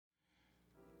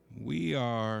We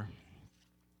are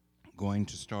going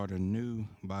to start a new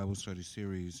Bible study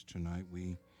series tonight.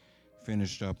 We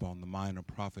finished up on the Minor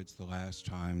Prophets the last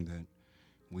time that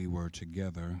we were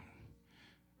together.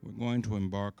 We're going to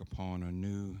embark upon a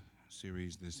new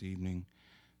series this evening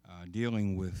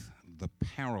dealing with the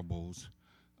parables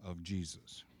of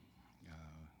Jesus.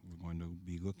 We're going to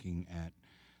be looking at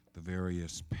the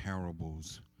various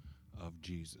parables of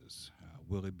Jesus.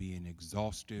 Will it be an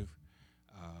exhaustive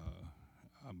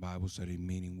Bible study,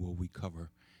 meaning will we cover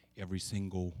every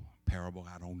single parable?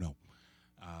 I don't know.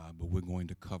 But we're going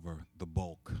to cover the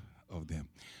bulk of them.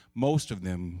 Most of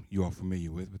them you are familiar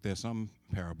with, but there's some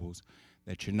parables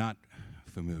that you're not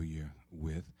familiar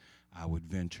with. I would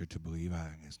venture to believe,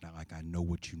 it's not like I know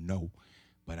what you know,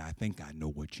 but I think I know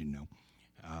what you know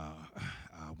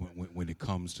when it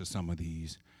comes to some of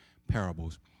these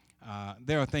parables.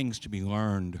 There are things to be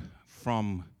learned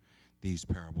from these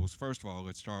parables. First of all,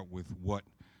 let's start with what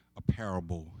a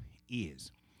parable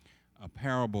is. A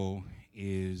parable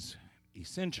is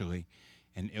essentially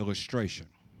an illustration.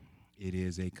 It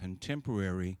is a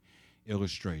contemporary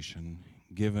illustration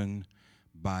given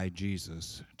by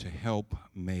Jesus to help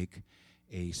make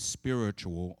a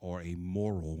spiritual or a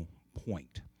moral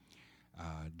point.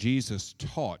 Jesus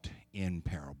taught in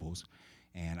parables,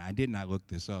 and I did not look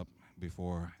this up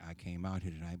before I came out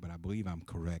here tonight, but I believe I'm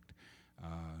correct.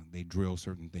 They drill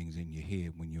certain things in your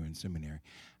head when you're in seminary.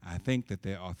 I think that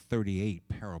there are 38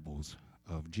 parables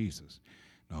of Jesus.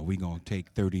 Now, are we going to take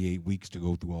 38 weeks to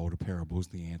go through all the parables?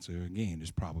 The answer, again, is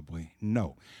probably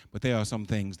no. But there are some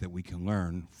things that we can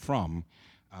learn from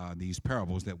these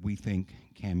parables that we think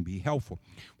can be helpful.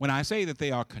 When I say that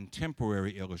they are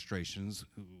contemporary illustrations,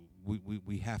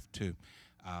 we have to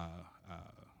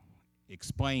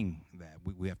explain that.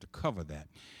 We have to cover that.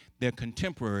 They're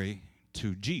contemporary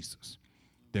to Jesus.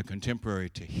 They're contemporary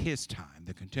to his time.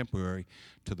 They're contemporary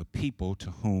to the people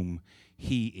to whom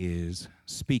he is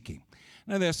speaking.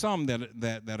 Now, there's some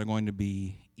that are going to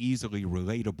be easily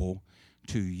relatable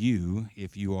to you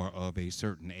if you are of a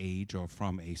certain age or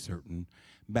from a certain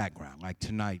background. Like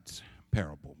tonight's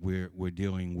parable, we're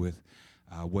dealing with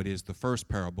what is the first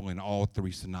parable in all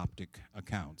three synoptic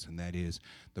accounts, and that is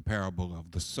the parable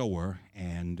of the sower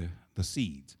and the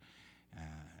seeds.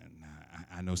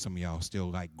 I know some of y'all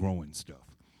still like growing stuff.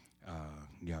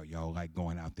 Y'all like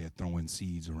going out there throwing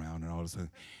seeds around and all this.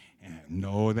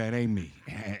 No, that ain't me.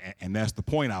 And that's the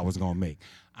point I was going to make.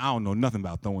 I don't know nothing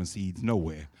about throwing seeds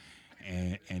nowhere.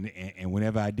 And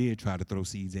whenever I did try to throw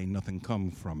seeds, ain't nothing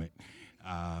come from it.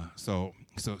 So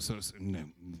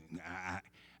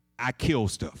I kill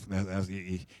stuff.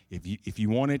 If you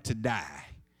want it to die,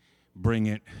 bring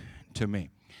it to me.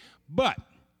 But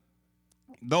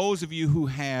those of you who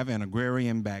have an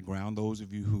agrarian background, those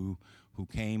of you who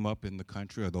came up in the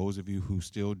country, or those of you who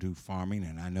still do farming,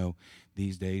 and I know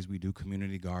these days we do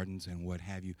community gardens and what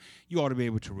have you, you ought to be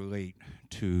able to relate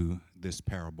to this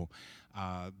parable.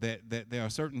 That there are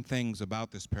certain things about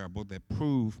this parable that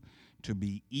prove to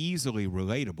be easily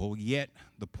relatable, yet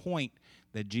the point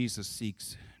that Jesus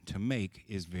seeks to make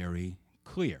is very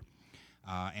clear.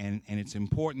 And it's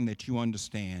important that you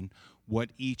understand what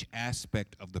each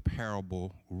aspect of the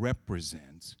parable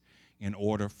represents in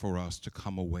order for us to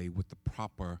come away with the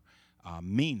proper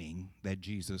meaning that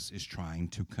Jesus is trying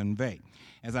to convey.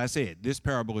 As I said, this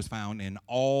parable is found in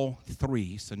all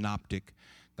three synoptic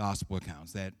gospel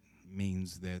accounts. That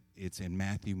means that it's in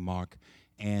Matthew, Mark,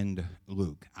 and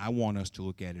Luke. I want us to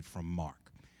look at it from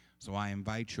Mark. So I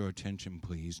invite your attention,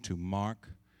 please, to Mark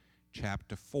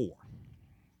chapter 4.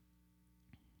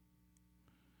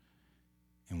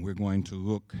 And we're going to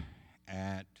look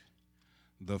at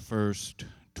the first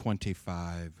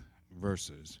 25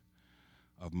 verses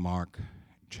of Mark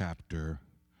chapter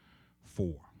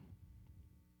 4.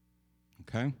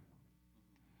 Okay?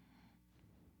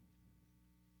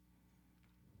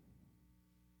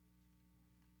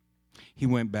 He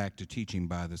went back to teaching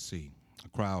by the sea. A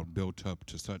crowd built up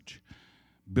to such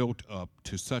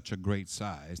a great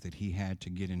size that he had to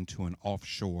get into an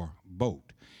offshore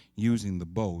boat, using the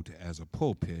boat as a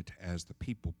pulpit as the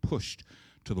people pushed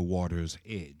to the water's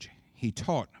edge. He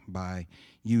taught by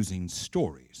using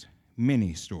stories,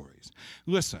 many stories.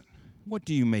 Listen, what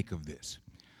do you make of this?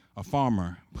 A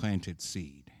farmer planted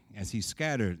seed. As he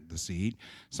scattered the seed,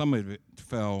 some of it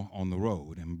fell on the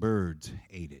road, and birds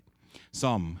ate it.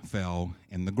 Some fell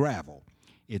in the gravel.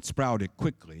 It sprouted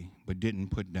quickly, but didn't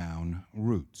put down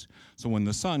roots. So when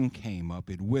the sun came up,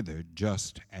 it withered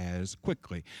just as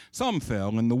quickly. Some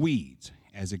fell in the weeds.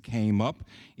 As it came up,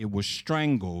 it was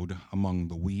strangled among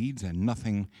the weeds, and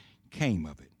nothing came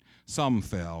of it. Some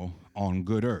fell on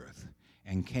good earth,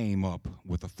 and came up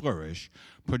with a flourish,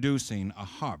 producing a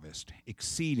harvest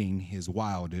exceeding his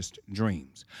wildest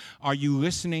dreams. Are you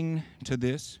listening to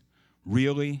this?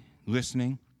 Really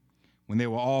listening? When they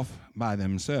were off by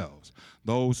themselves,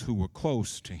 those who were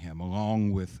close to him,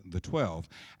 along with the 12,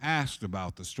 asked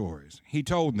about the stories. He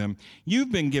told them,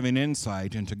 "You've been given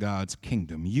insight into God's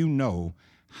kingdom. You know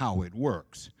how it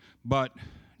works. But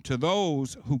to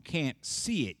those who can't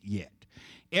see it yet,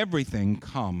 everything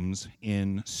comes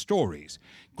in stories,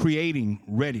 creating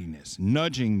readiness,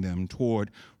 nudging them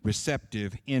toward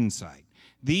receptive insight.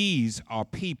 These are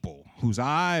people whose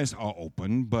eyes are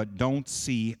open but don't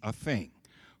see a thing,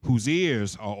 whose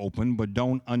ears are open but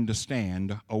don't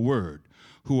understand a word,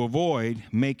 who avoid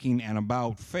making an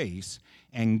about face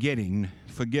and getting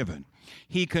forgiven."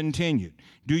 He continued,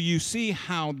 "Do you see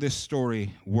how this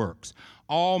story works?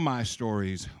 All my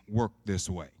stories work this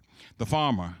way. The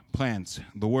farmer plants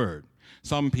the word.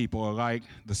 Some people are like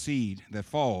the seed that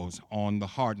falls on the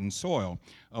hardened soil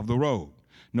of the road.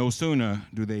 No sooner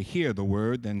do they hear the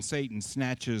word than Satan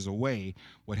snatches away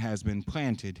what has been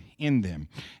planted in them.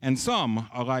 And some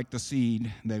are like the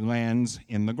seed that lands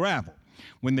in the gravel.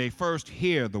 When they first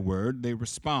hear the word, they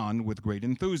respond with great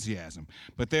enthusiasm.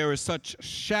 But there is such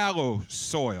shallow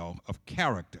soil of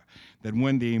character that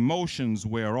when the emotions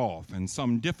wear off and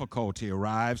some difficulty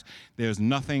arrives, there's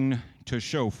nothing to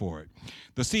show for it.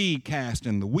 The seed cast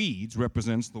in the weeds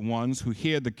represents the ones who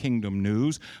hear the kingdom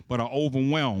news but are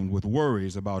overwhelmed with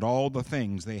worries about all the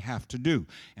things they have to do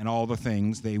and all the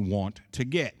things they want to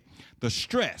get. The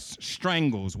stress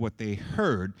strangles what they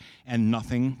heard and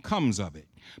nothing comes of it.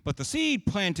 But the seed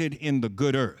planted in the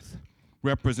good earth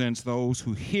represents those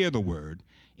who hear the word,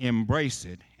 embrace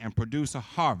it, and produce a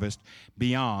harvest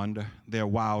beyond their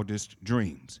wildest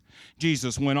dreams."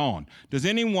 Jesus went on, "Does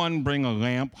anyone bring a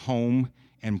lamp home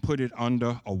and put it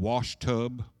under a wash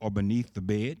tub or beneath the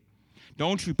bed?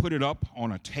 Don't you put it up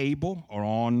on a table or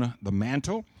on the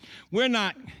mantle? We're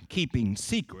not keeping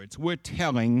secrets. We're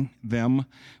telling them.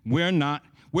 We're not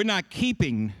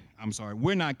keeping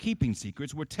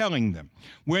secrets. We're telling them.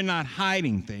 We're not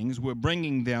hiding things. We're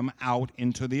bringing them out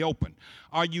into the open."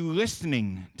 Are you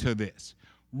listening to this?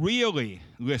 Really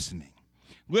listening?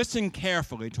 Listen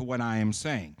carefully to what I am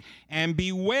saying, and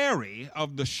be wary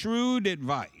of the shrewd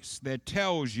advice that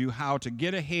tells you how to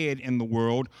get ahead in the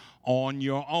world on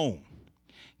your own.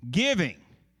 Giving,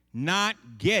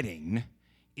 not getting,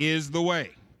 is the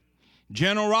way.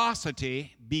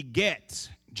 Generosity begets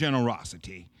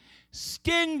generosity.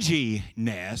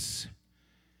 Stinginess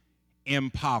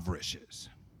impoverishes.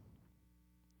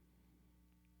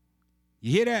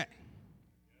 You hear that?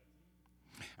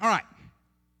 All right.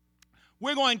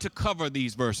 We're going to cover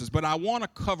these verses, but I want to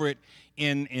cover it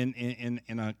in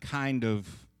a kind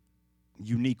of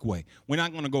unique way. We're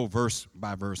not going to go verse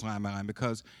by verse, line by line,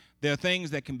 because there are things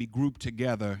that can be grouped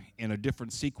together in a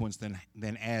different sequence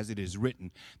than as it is written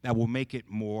that will make it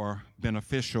more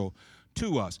beneficial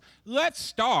to us. Let's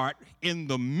start in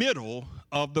the middle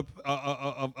of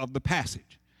the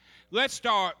passage. Let's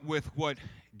start with what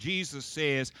Jesus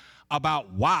says about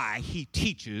why he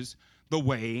teaches the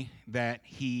way that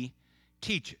he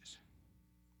teaches.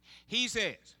 He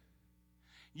says,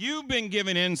 "You've been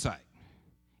given insight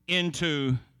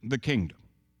into the kingdom,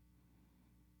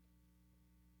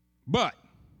 but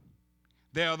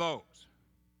there are those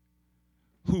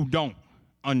who don't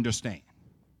understand.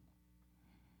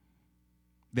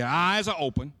 Their eyes are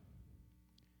open.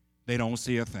 They don't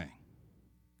see a thing.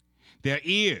 Their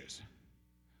ears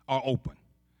are open,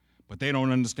 but they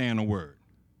don't understand a word.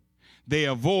 They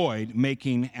avoid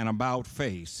making an about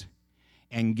face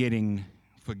and getting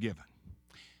forgiven."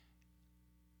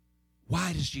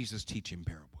 Why does Jesus teach in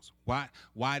parables?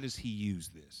 Why does he use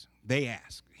this? They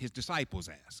ask, his disciples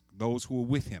ask, those who are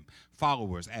with him,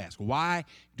 followers ask, "Why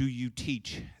do you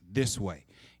teach this way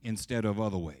instead of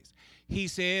other ways?" He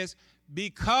says,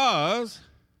 because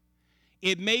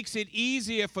it makes it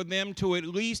easier for them to at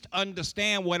least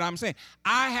understand what I'm saying.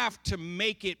 I have to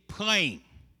make it plain.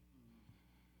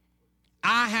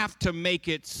 I have to make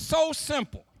it so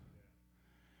simple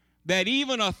that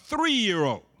even a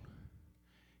 3-year-old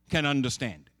can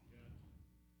understand it.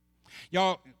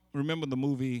 Y'all remember the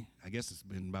movie, I guess it's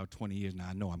been about 20 years now.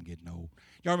 I know I'm getting old.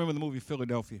 Y'all remember the movie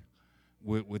Philadelphia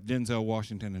with Denzel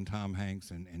Washington and Tom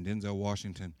Hanks, and Denzel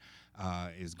Washington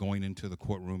is going into the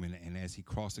courtroom, and as he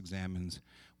cross-examines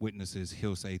witnesses,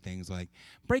 he'll say things like,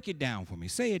 "Break it down for me.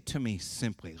 Say it to me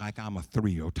simply, like I'm a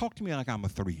 3-year-old. Talk to me like I'm a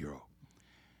 3-year-old.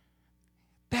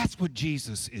 That's what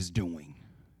Jesus is doing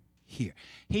here.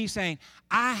 He's saying,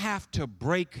 I have to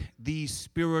break these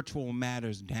spiritual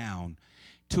matters down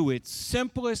to its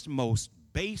simplest, most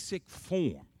basic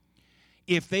form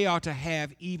if they are to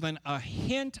have even a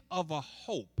hint of a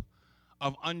hope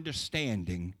of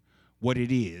understanding what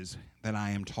it is that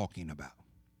I am talking about.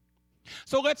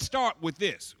 So let's start with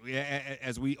this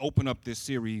as we open up this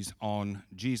series on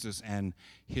Jesus and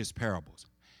his parables.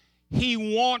 He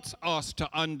wants us to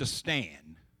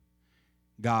understand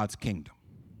God's kingdom.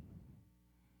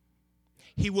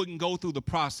 He wouldn't go through the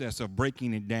process of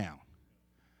breaking it down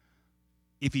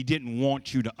if he didn't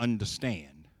want you to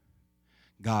understand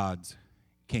God's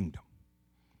kingdom.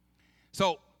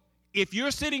 So if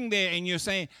you're sitting there and you're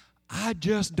saying, I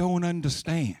just don't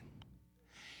understand,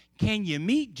 can you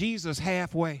meet Jesus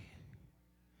halfway?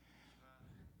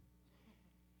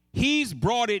 He's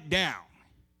brought it down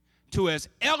to as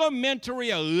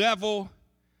elementary a level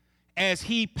as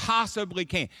he possibly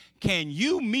can. Can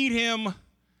you meet him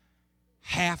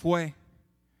halfway?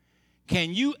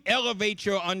 Can you elevate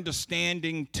your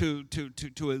understanding to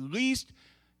at least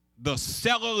the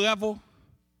cellar level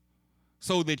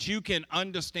so that you can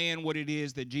understand what it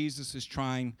is that Jesus is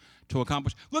trying to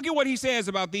accomplish? Look at what he says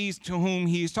about these to whom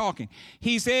he's talking.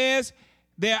 He says,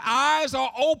 their eyes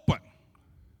are open,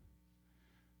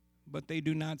 but they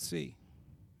do not see.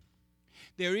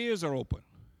 Their ears are open,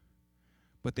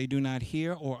 but they do not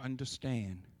hear or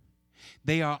understand.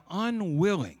 They are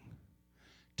unwilling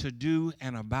to do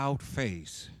an about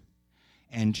face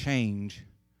and change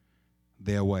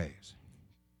their ways.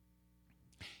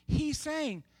 He's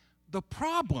saying the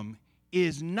problem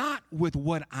is not with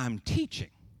what I'm teaching.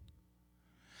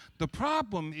 The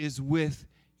problem is with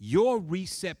your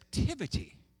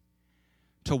receptivity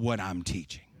to what I'm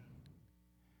teaching.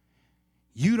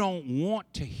 You don't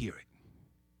want to hear it.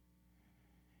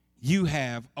 You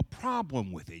have a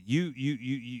problem with it.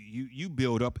 You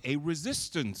build up a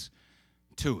resistance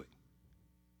to it.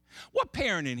 What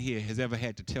parent in here has ever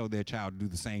had to tell their child to do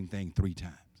the same thing 3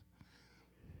 times?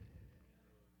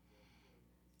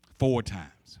 4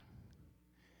 times?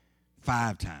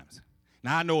 5 times?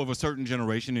 Now, I know of a certain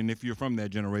generation, and if you're from that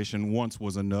generation, once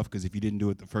was enough, because if you didn't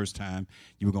do it the first time,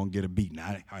 you were going to get a beating.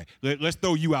 All right, let's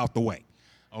throw you out the way,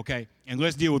 okay? And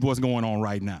let's deal with what's going on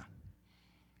right now.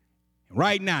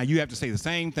 Right now, you have to say the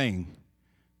same thing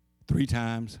 3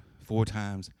 times, 4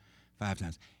 times, 5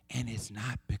 times. And it's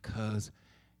not because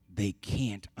they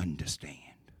can't understand.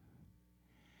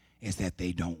 It's that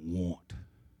they don't want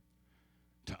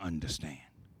to understand.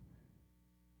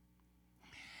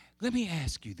 Let me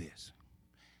ask you this.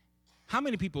 How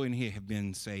many people in here have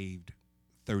been saved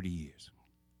 30 years?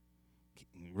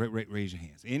 Raise your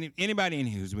hands. Anybody in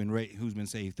here who's been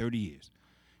saved 30 years?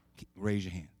 Raise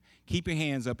your hand. Keep your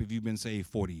hands up if you've been saved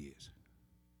 40 years.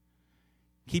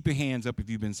 Keep your hands up if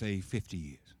you've been saved 50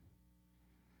 years.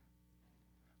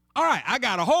 All right, I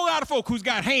got a whole lot of folk who's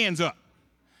got hands up.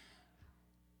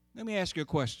 Let me ask you a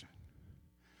question.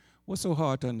 What's so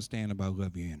hard to understand about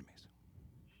love your enemies?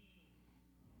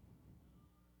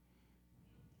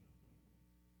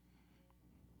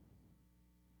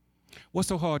 What's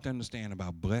so hard to understand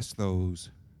about bless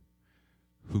those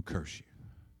who curse you?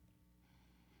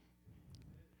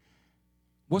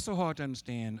 What's so hard to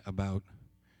understand about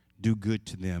do good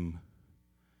to them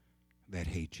that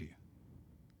hate you?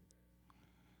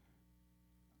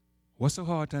 What's so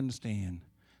hard to understand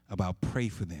about pray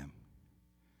for them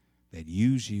that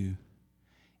use you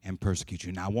and persecute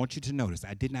you? Now, I want you to notice,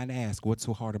 I did not ask what's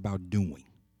so hard about doing.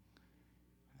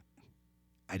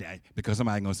 Because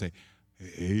somebody's going to say,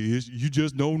 hey, you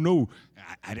just don't know.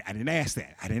 I didn't ask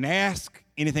that. I didn't ask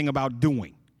anything about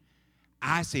doing.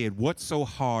 I said, what's so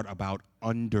hard about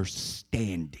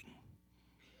understanding?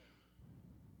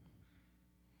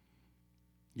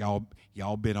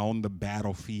 Y'all been on the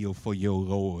battlefield for your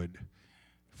Lord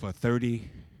for 30.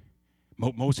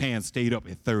 Most hands stayed up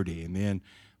at 30, and then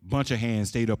a bunch of hands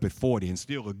stayed up at 40, and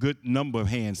still a good number of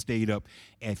hands stayed up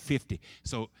at 50.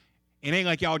 So it ain't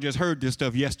like y'all just heard this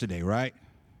stuff yesterday, right?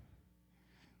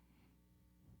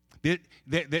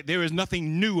 There is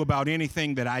nothing new about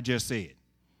anything that I just said.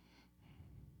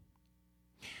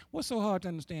 What's so hard to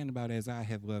understand about as I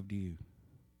have loved you,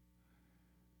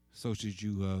 so should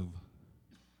you love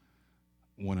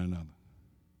one another?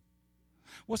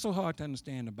 What's so hard to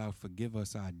understand about forgive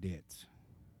us our debts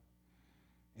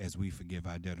as we forgive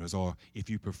our debtors? Or if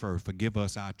you prefer, forgive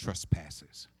us our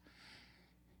trespasses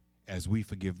as we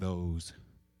forgive those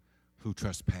who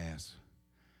trespass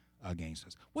against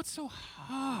us. What's so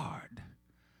hard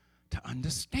to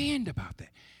understand about that?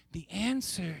 The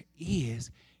answer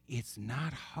is it's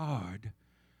not hard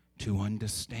to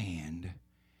understand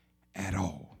at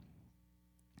all.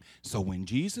 So when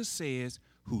Jesus says,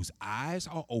 whose eyes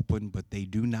are open but they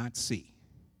do not see,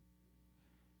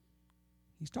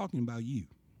 he's talking about you.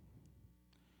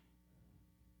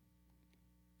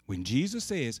 When Jesus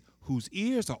says, whose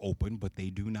ears are open, but they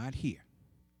do not hear,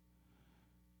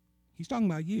 he's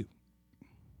talking about you.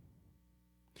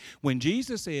 When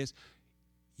Jesus says,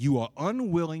 you are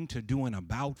unwilling to do an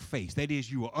about face, that is,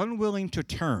 you are unwilling to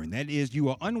turn, that is, you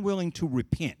are unwilling to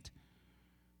repent.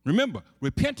 Remember,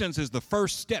 repentance is the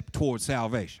first step towards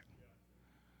salvation.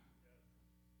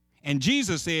 And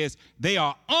Jesus says they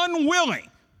are unwilling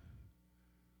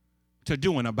to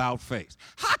do an about face.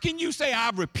 How can you say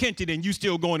I've repented and you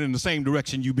still going in the same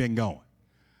direction you've been going?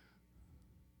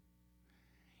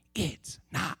 It's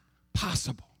not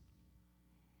possible.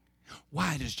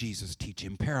 Why does Jesus teach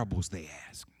in parables, they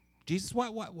ask? Jesus,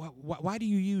 why do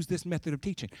you use this method of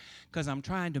teaching? Because I'm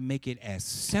trying to make it as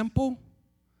simple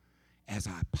as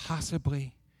I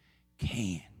possibly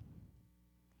can.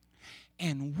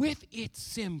 And with its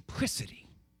simplicity,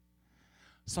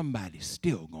 somebody's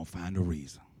still going to find a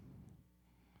reason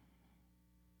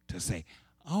to say,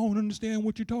 I don't understand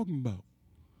what you're talking about.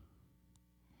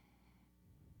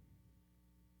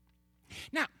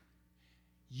 Now,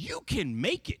 you can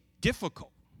make it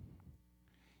difficult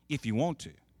if you want to.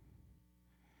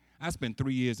 I spent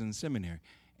 3 years in seminary,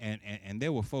 and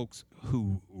there were folks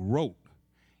who wrote,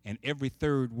 and every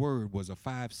third word was a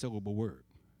 5-syllable word.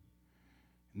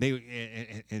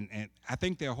 And I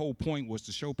think their whole point was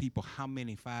to show people how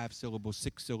many 5-syllable,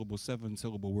 6-syllable,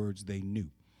 7-syllable words they knew.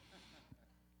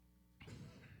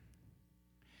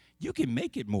 You can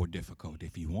make it more difficult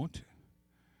if you want to.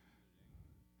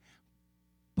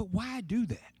 But why do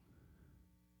that?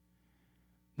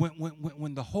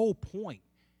 When the whole point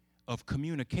of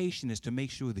communication is to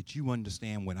make sure that you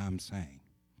understand what I'm saying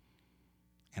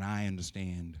and I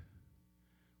understand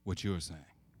what you're saying.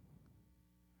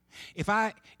 If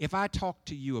I talk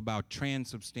to you about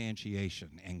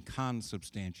transubstantiation and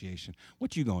consubstantiation,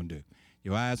 what you gonna do?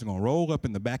 Your eyes are gonna roll up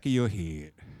in the back of your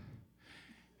head.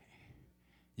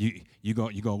 You're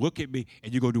gonna look at me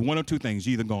and you're gonna do one or two things.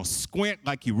 You're either gonna squint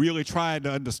like you really tried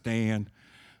to understand,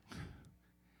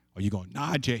 or you're gonna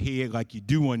nod your head like you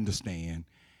do understand,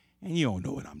 and you don't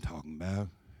know what I'm talking about.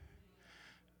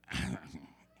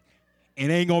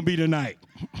 It ain't gonna be tonight.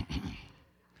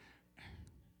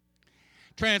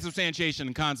 Transubstantiation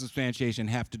and consubstantiation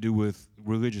have to do with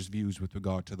religious views with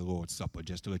regard to the Lord's Supper,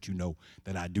 just to let you know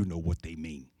that I do know what they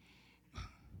mean.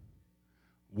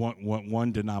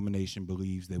 One denomination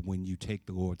believes that when you take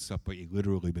the Lord's Supper, it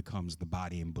literally becomes the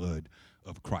body and blood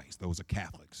of Christ. Those are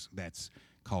Catholics. That's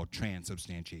called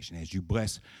transubstantiation. As you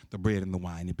bless the bread and the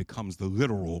wine, it becomes the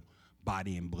literal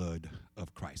body and blood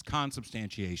of Christ.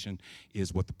 Consubstantiation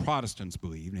is what the Protestants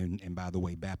believe, and by the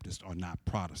way, Baptists are not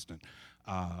Protestant.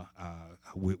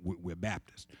 We're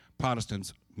Baptist.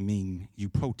 Protestants mean you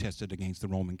protested against the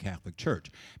Roman Catholic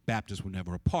Church. Baptists were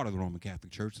never a part of the Roman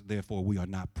Catholic Church, therefore we are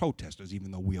not protesters,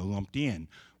 even though we are lumped in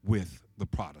with the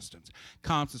Protestants.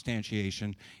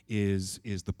 Consubstantiation is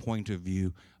the point of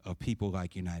view of people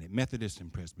like United Methodists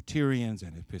and Presbyterians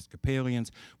and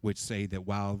Episcopalians, which say that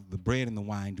while the bread and the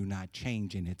wine do not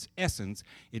change in its essence,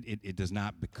 it does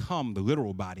not become the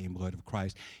literal body and blood of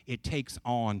Christ. It takes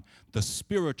on the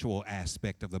spiritual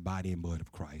aspect of the body and blood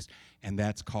of Christ, and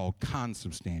that's called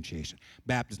consubstantiation.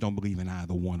 Baptists don't believe in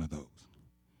either one of those.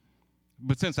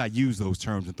 But since I use those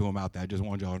terms and threw them out there, I just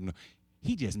want y'all to know,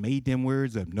 he just made them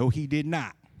words up. No, he did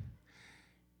not.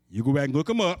 You go back and look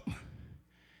them up.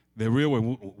 They're real.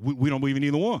 We don't believe in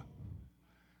either one.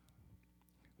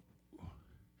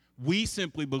 We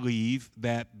simply believe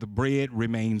that the bread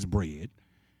remains bread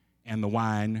and the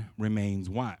wine remains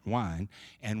wine,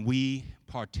 and we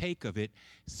partake of it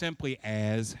simply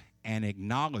as an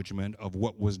acknowledgement of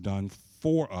what was done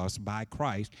for us by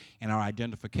Christ and our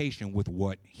identification with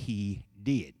what he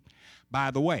did. By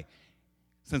the way,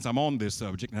 since I'm on this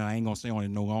subject, and I ain't going to stay on it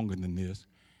no longer than this,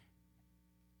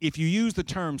 if you use the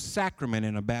term sacrament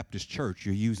in a Baptist church,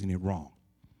 you're using it wrong,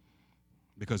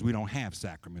 because we don't have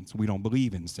sacraments. We don't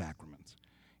believe in sacraments.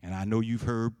 And I know you've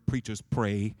heard preachers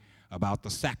pray about the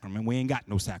sacrament. We ain't got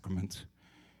no sacraments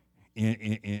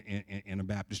in a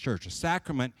Baptist church. A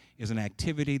sacrament is an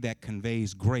activity that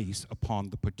conveys grace upon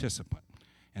the participant.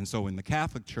 And so in the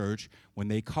Catholic Church, when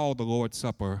they call the Lord's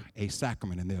Supper a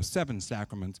sacrament, and there are 7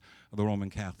 sacraments of the Roman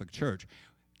Catholic Church,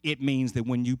 it means that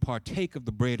when you partake of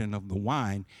the bread and of the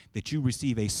wine, that you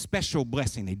receive a special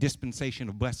blessing, a dispensation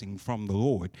of blessing from the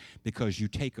Lord, because you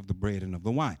take of the bread and of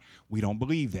the wine. We don't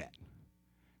believe that.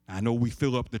 I know we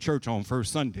fill up the church on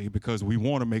first Sunday because we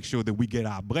want to make sure that we get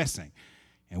our blessing.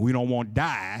 And we don't want to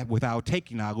die without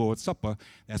taking our Lord's Supper.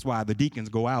 That's why the deacons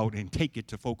go out and take it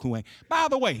to folk who ain't. By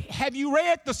the way, have you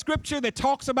read the scripture that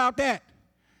talks about that?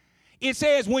 It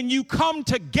says when you come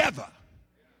together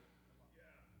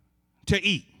to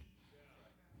eat.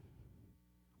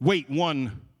 wait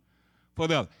one for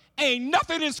the other. Ain't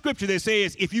nothing in Scripture that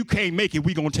says if you can't make it,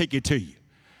 we're going to take it to you.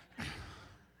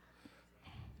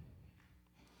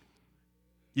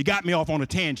 You got me off on a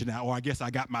tangent now, or I guess I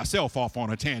got myself off on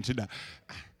a tangent now.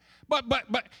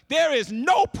 But there is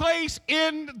no place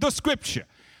in the Scripture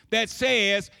that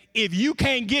says if you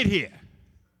can't get here,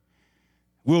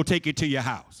 we'll take it to your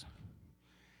house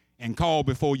and call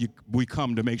before we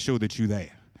come to make sure that you're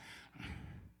there.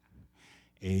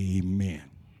 Amen.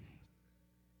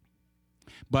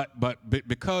 But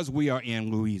because we are in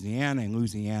Louisiana, and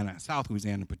Louisiana, South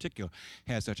Louisiana in particular,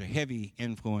 has such a heavy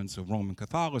influence of Roman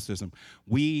Catholicism,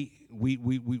 we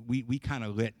kind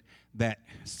of let that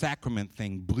sacrament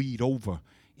thing bleed over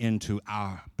into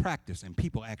our practice. And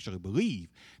people actually believe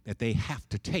that they have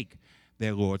to take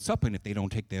their Lord's Supper. And if they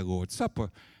don't take their Lord's Supper,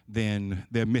 then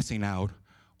they're missing out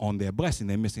on their blessing.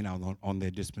 They're missing out on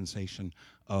their dispensation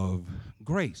of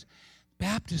grace.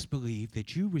 Baptists believe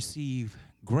that you receive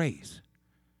grace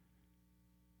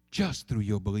just through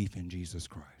your belief in Jesus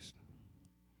Christ.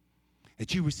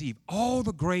 That you receive all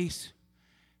the grace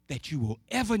that you will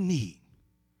ever need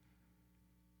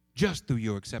just through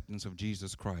your acceptance of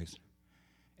Jesus Christ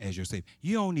as your Savior.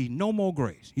 You don't need no more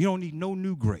grace. You don't need no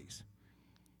new grace.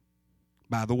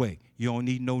 By the way, you don't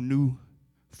need no new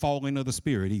falling of the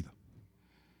Spirit either.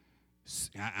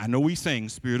 I know we sing,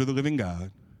 Spirit of the living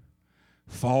God,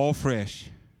 fall fresh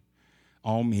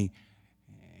on me.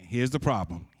 Here's the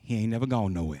problem. He ain't never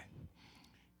gone nowhere.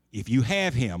 If you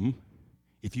have him,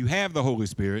 if you have the Holy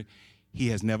Spirit, he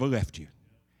has never left you.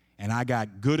 And I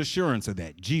got good assurance of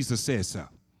that. Jesus says so.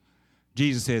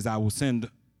 Jesus says, I will send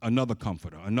another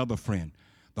comforter, another friend,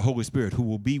 the Holy Spirit, who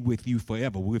will be with you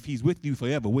forever. Well, if he's with you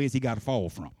forever, where's he got to fall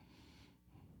from?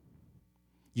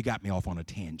 You got me off on a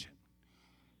tangent.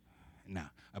 Now,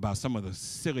 about some of the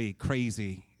silly,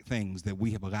 crazy things that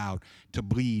we have allowed to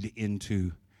bleed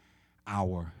into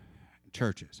our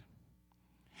churches.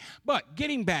 But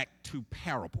getting back to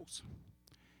parables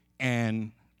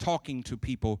and talking to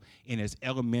people in as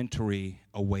elementary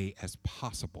a way as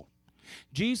possible,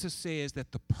 Jesus says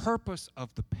that the purpose of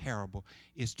the parable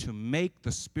is to make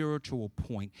the spiritual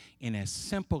point in as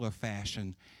simple a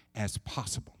fashion as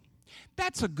possible.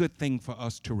 That's a good thing for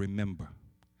us to remember,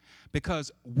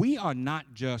 because we are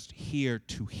not just here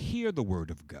to hear the Word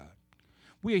of God.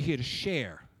 We are here to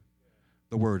share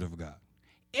the Word of God.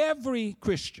 Every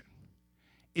Christian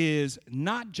is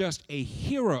not just a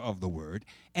hearer of the Word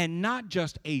and not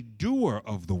just a doer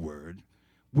of the Word.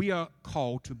 We are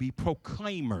called to be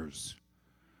proclaimers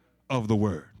of the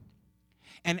Word.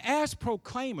 And as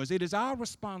proclaimers, it is our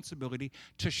responsibility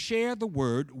to share the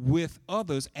Word with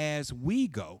others as we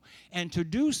go, and to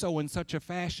do so in such a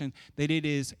fashion that it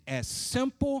is as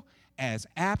simple as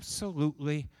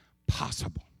absolutely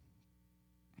possible.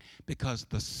 Because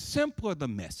the simpler the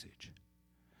message,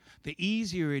 the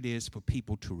easier it is for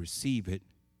people to receive it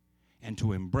and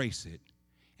to embrace it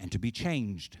and to be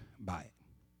changed by it.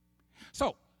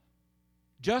 So,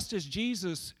 just as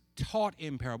Jesus taught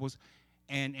in parables,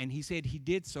 and he said he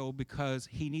did so because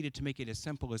he needed to make it as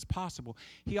simple as possible,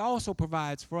 he also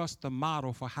provides for us the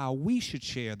model for how we should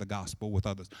share the gospel with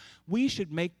others. We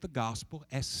should make the gospel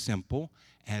as simple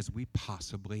as we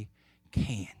possibly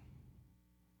can.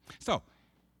 So,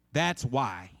 that's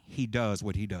why he does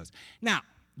what he does. Now,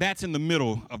 that's in the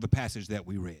middle of the passage that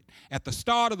we read. At the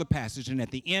start of the passage and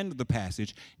at the end of the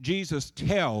passage, Jesus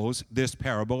tells this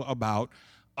parable about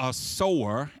a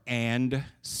sower and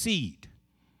seed.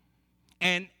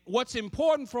 And what's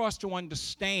important for us to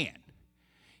understand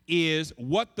is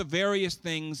what the various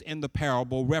things in the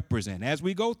parable represent. As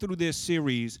we go through this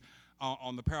series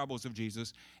on the parables of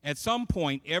Jesus, at some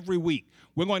point every week,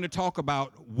 we're going to talk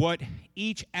about what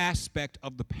each aspect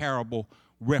of the parable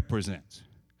represents.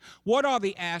 What are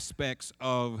the aspects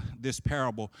of this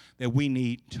parable that we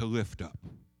need to lift up?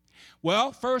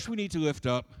 Well, first we need to lift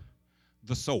up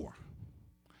the sower,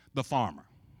 the farmer.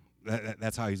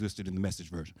 That's how he's listed in the Message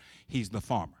version. He's the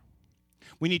farmer.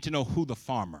 We need to know who the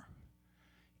farmer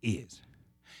is.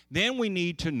 Then we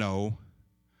need to know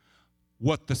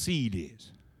what the seed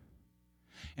is.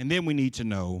 And then we need to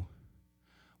know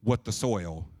what the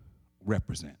soil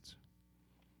represents.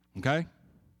 Okay?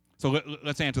 So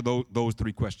let's answer those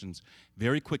three questions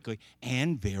very quickly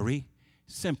and very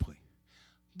simply.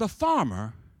 The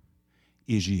farmer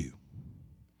is you.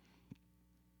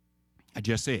 I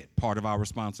just said, part of our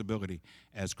responsibility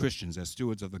as Christians, as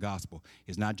stewards of the gospel,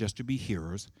 is not just to be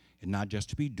hearers and not just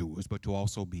to be doers, but to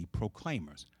also be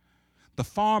proclaimers. The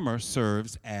farmer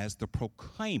serves as the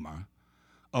proclaimer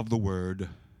of the Word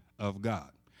of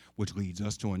God, which leads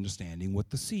us to understanding what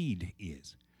the seed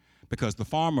is. Because the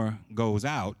farmer goes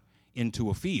out into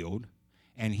a field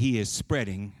and he is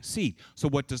spreading seed. So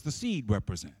what does the seed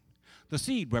represent? The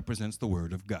seed represents the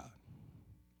word of God.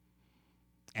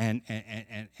 And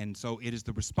so it is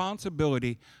the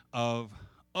responsibility of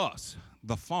us,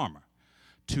 the farmer,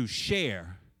 to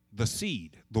share the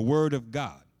seed, the word of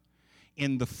God,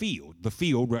 in the field. The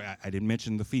field, I didn't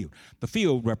mention the field. The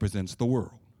field represents the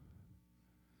world.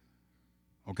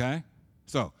 Okay?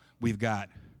 So we've got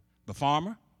the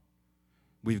farmer,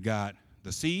 we've got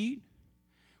the seed,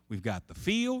 we've got the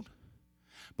field.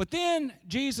 But then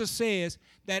Jesus says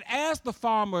that as the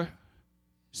farmer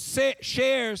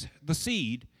shares the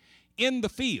seed in the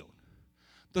field,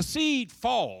 the seed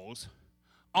falls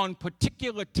on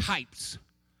particular types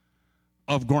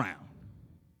of ground.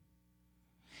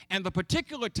 And the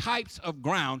particular types of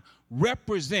ground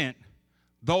represent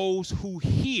those who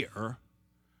hear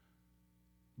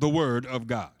the word of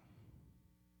God.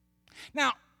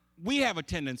 Now, we have a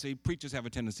tendency, preachers have a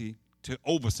tendency to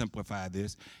oversimplify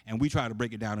this, and we try to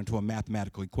break it down into a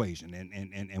mathematical equation.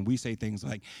 And we say things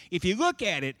like, if you look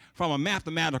at it from a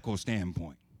mathematical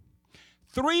standpoint,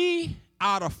 3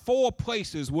 out of 4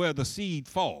 places where the seed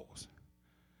falls,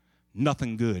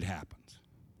 nothing good happens.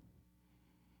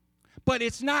 But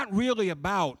it's not really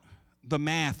about the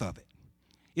math of it.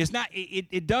 It's not,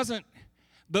 it doesn't,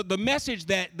 the message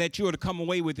that you are to come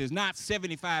away with is not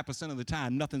 75% of the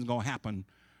time nothing's going to happen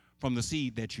from the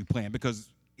seed that you plant. Because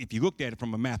if you looked at it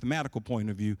from a mathematical point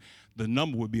of view, the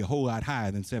number would be a whole lot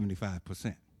higher than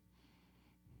 75%.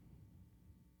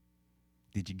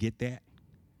 Did you get that?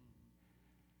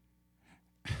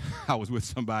 I was with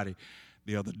somebody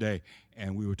the other day,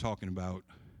 and we were talking about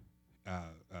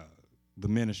the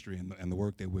ministry and the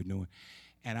work that we're doing.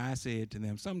 And I said to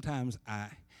them, sometimes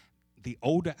the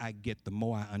older I get, the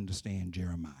more I understand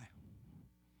Jeremiah.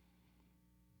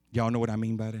 Y'all know what I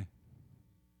mean by that?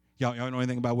 Y'all know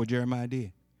anything about what Jeremiah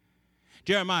did?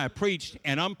 Jeremiah preached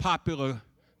an unpopular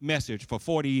message for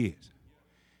 40 years.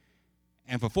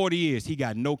 And for 40 years, he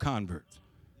got no converts.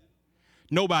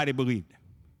 Nobody believed him.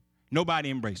 Nobody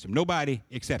embraced him. Nobody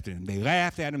accepted him. They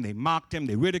laughed at him. They mocked him.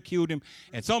 They ridiculed him.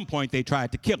 At some point, they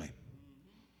tried to kill him.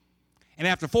 And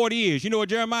after 40 years, you know what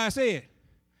Jeremiah said?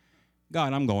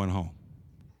 God, I'm going home.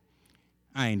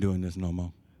 I ain't doing this no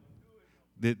more.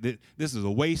 This is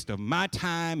a waste of my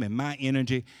time and my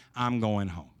energy. I'm going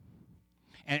home.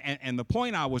 And the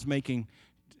point I was making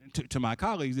to my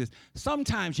colleagues is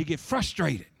sometimes you get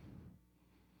frustrated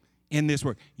in this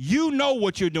work. You know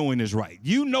what you're doing is right.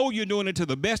 You know you're doing it to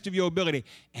the best of your ability,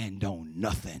 and don't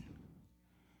nothing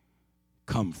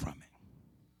come from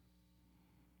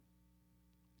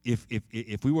it.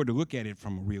 If we were to look at it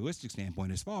from a realistic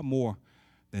standpoint, it's far more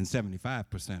than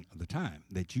 75% of the time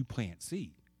that you plant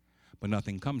seed, but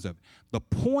nothing comes of it. The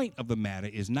point of the matter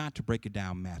is not to break it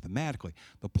down mathematically.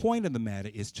 The point of the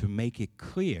matter is to make it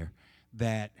clear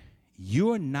that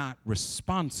you're not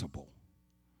responsible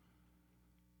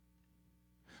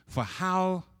for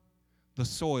how the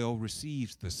soil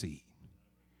receives the seed.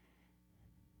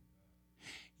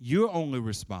 You're only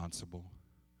responsible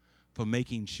for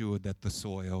making sure that the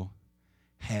soil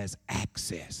has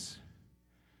access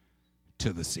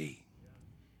to the seed.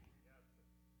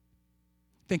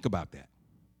 Think about that.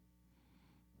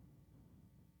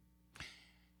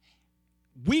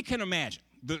 We can imagine,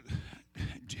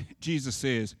 Jesus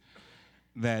says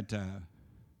that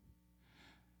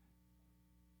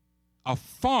a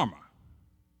farmer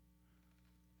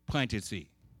planted seed,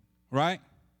 right?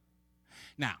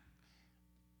 Now,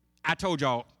 I told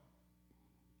y'all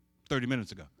 30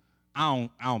 minutes ago, I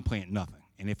don't plant nothing,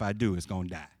 and if I do, it's going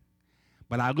to die.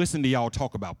 But I listen to y'all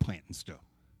talk about planting stuff.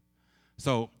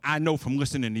 So I know from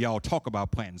listening to y'all talk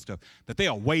about planting stuff that there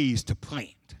are ways to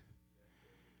plant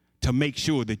to make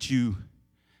sure that you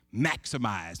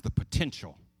maximize the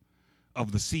potential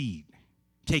of the seed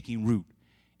taking root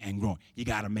and growing. You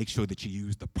got to make sure that you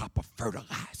use the proper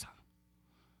fertilizer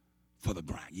for the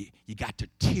ground. You got to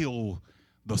till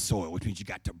the soil, which means you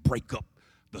got to break up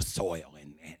the soil,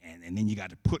 and then you got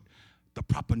to put the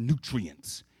proper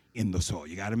nutrients in the soil.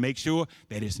 You got to make sure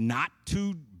that it's not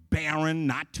too barren,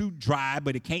 not too dry,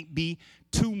 but it can't be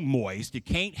too moist. It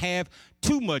can't have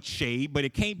too much shade, but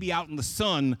it can't be out in the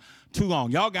sun too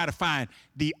long. Y'all got to find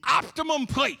the optimum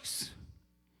place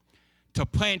to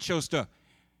plant your stuff.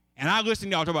 And I listen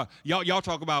to y'all talk about, y'all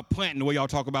talk about planting the way y'all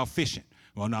talk about fishing.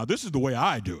 Well, now this is the way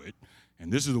I do it,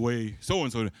 and this is the way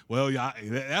so-and-so. Well, yeah,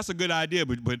 that's a good idea,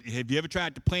 but have you ever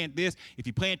tried to plant this? If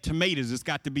you plant tomatoes, it's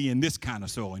got to be in this kind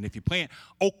of soil. And if you plant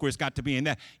okra, it's got to be in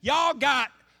that. Y'all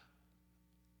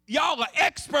are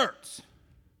experts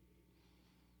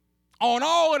on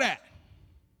all of that.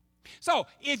 So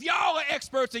if y'all are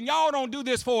experts and y'all don't do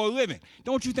this for a living,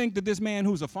 don't you think that this man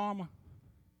who's a farmer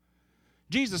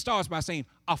Jesus starts by saying,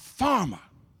 a farmer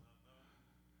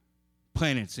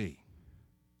planted seed.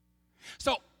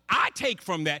 So I take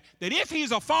from that if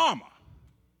he's a farmer,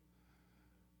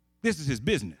 this is his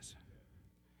business.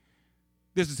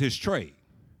 This is his trade.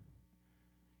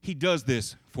 He does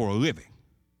this for a living.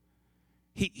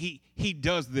 He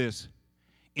does this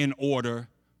in order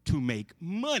to make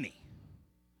money.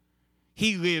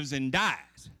 He lives and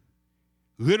dies,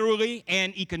 literally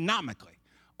and economically,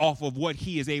 off of what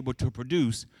he is able to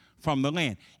produce from the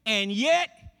land. And yet,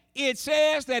 it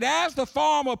says that as the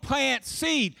farmer plants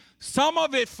seed, some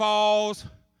of it falls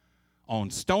on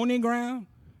stony ground,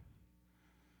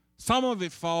 some of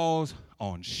it falls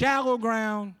on shallow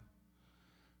ground,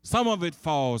 some of it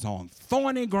falls on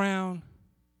thorny ground,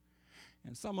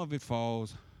 and some of it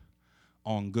falls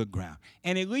on good ground.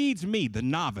 And it leads me, the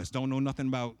novice, don't know nothing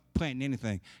about planting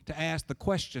anything, to ask the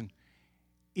question,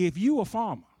 if you a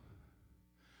farmer,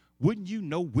 wouldn't you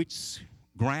know which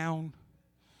ground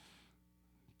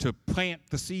to plant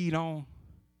the seed on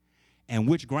and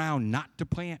which ground not to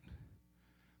plant?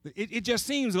 It just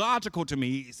seems logical to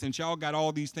me, since y'all got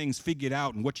all these things figured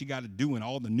out and what you got to do and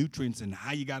all the nutrients and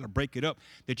how you got to break it up,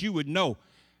 that you would know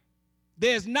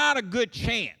there's not a good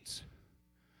chance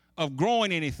of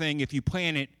growing anything if you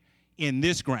plant it in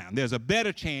this ground. There's a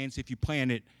better chance if you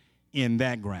plant it in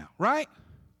that ground, right?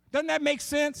 Doesn't that make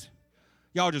sense?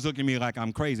 Y'all just look at me like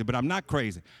I'm crazy, but I'm not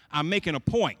crazy. I'm making a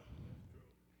point.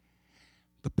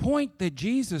 The point that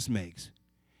Jesus makes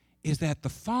is that the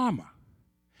farmer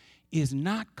is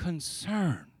not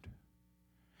concerned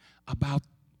about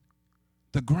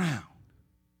the ground.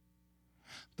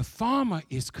 The farmer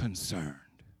is concerned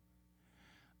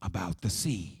about the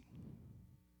seed.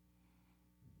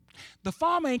 The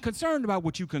farmer ain't concerned about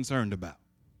what you're concerned about.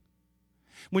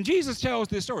 When Jesus tells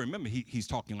this story, remember, he's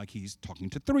talking like he's talking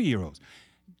to 3-year-olds.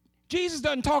 Jesus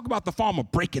doesn't talk about the farmer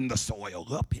breaking the soil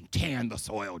up and tearing the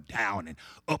soil down and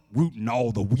uprooting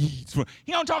all the weeds.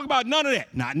 He don't talk about none of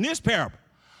that, not in this parable.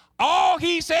 All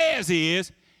he says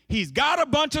is he's got a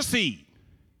bunch of seed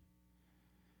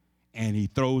and he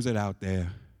throws it out there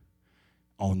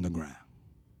on the ground.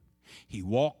 He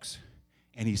walks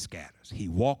and he scatters. He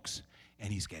walks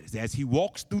and he scatters. As he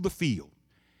walks through the field,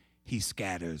 he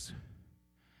scatters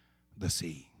the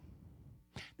seed.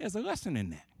 There's a lesson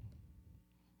in that.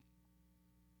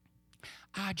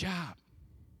 Our job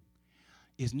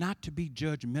is not to be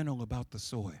judgmental about the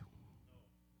soil.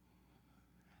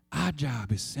 Our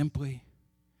job is simply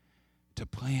to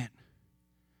plant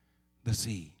the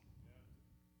seed.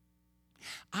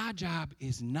 Our job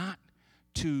is not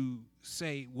to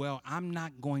say, well, I'm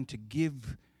not going to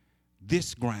give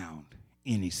this ground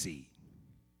any seed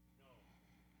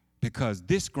because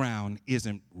this ground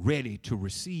isn't ready to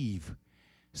receive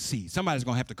seed. Somebody's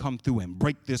going to have to come through and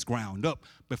break this ground up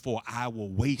before I will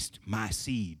waste my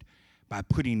seed by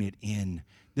putting it in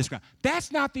this ground.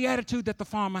 That's not the attitude that the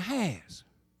farmer has.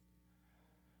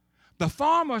 The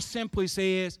farmer simply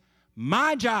says,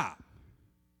 my job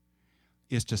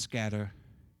is to scatter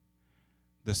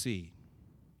the seed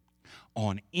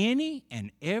on any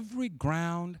and every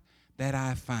ground that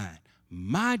I find.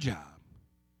 My job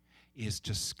is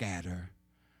to scatter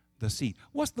the seed.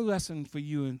 What's the lesson for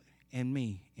you and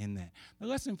me in that? The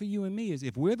lesson for you and me is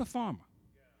if we're the farmer,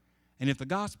 and if the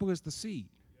gospel is the seed,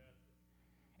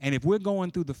 and if we're going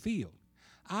through the field,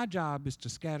 our job is to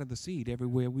scatter the seed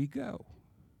everywhere we go.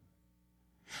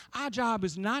 Our job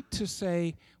is not to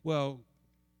say, well,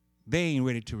 they ain't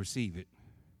ready to receive it,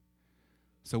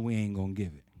 so we ain't going to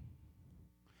give it.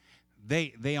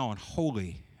 They aren't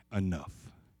holy enough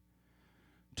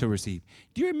to receive.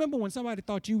 Do you remember when somebody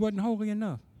thought you wasn't holy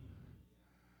enough?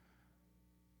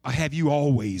 Or have you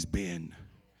always been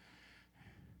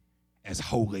as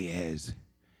holy as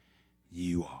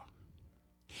you are?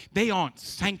 They aren't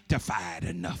sanctified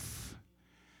enough.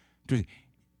 Do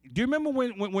you remember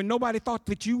when nobody thought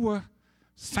that you were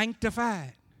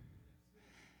sanctified?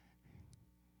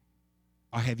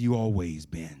 Or have you always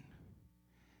been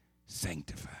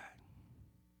sanctified?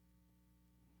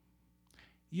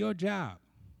 Your job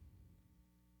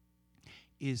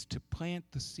is to plant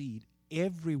the seed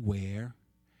everywhere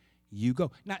you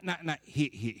go. Now,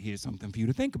 here's something for you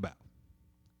to think about.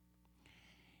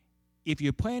 If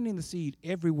you're planting the seed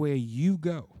everywhere you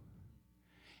go,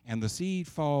 and the seed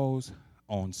falls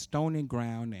on stony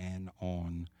ground and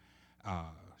on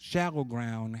shallow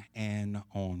ground and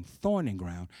on thorny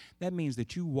ground, that means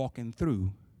that you're walking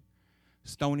through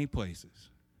stony places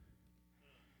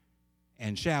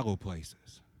and shallow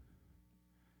places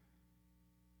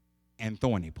and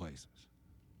thorny places.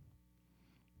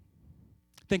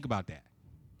 Think about that.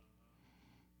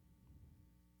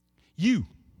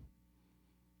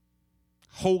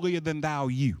 holier than thou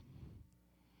you.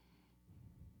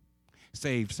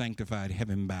 Saved, sanctified,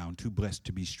 heaven bound, too blessed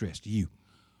to be stressed, you.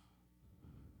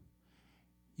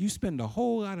 You spend a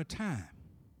whole lot of time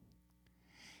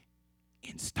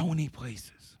in stony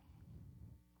places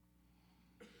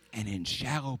and in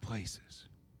shallow places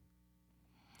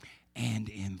and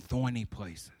in thorny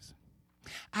places.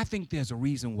 I think there's a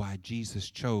reason why Jesus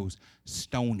chose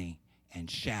stony and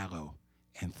shallow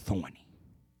and thorny.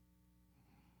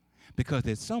 Because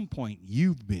at some point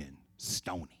you've been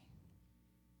stony.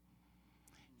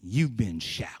 You've been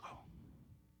shallow.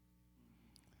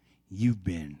 You've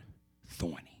been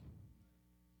thorny.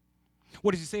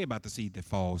 What does he say about the seed that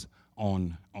falls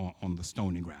on the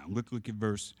stony ground? Look at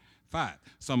verse 5.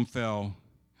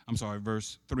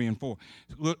 Verse 3 and 4.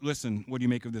 Listen, what do you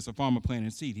make of this? A farmer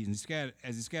planted seed.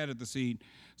 As he scattered the seed,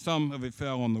 some of it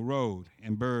fell on the road,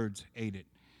 and birds ate it.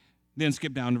 Then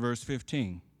skip down to verse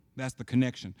 15. That's the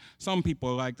connection. Some people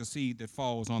are like the seed that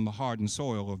falls on the hardened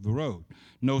soil of the road.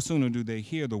 No sooner do they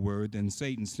hear the word than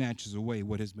Satan snatches away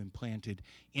what has been planted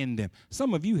in them.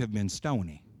 Some of you have been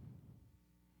stony.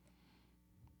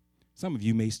 Some of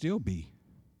you may still be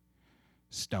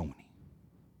stony.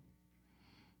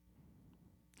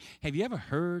 Have you ever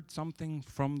heard something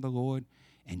from the Lord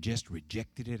and just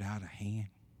rejected it out of hand?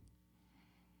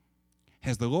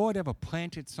 Has the Lord ever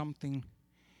planted something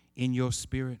in your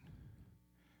spirit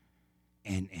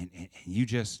and you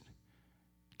just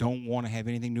don't want to have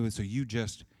anything to do with it, so you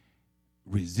just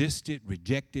resist it,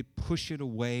 reject it, push it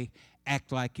away,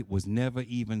 act like it was never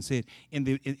even said? In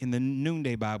the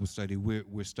noonday Bible study,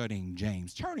 we're studying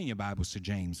James. Turn in your Bibles to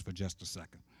James for just a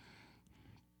second.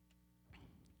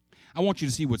 I want you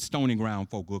to see what stony ground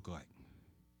folk look like.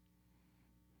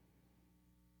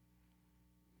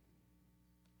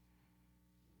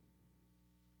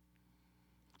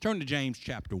 Turn to James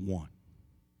chapter 1.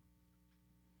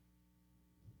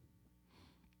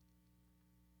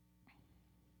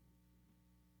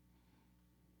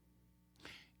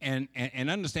 And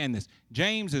understand this.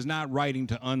 James is not writing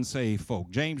to unsaved folk.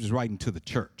 James is writing to the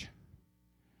church.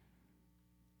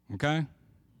 Okay?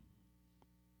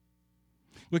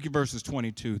 Look at verses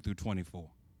 22 through 24.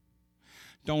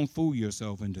 Don't fool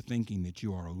yourself into thinking that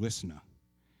you are a listener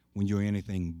when you're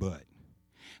anything but,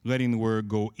 letting the word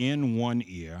go in one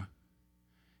ear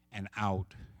and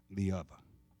out the other.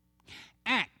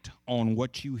 Act on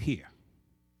what you hear.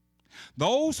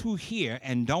 Those who hear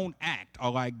and don't act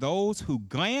are like those who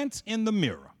glance in the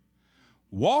mirror,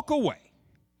 walk away,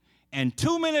 and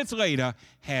 2 minutes later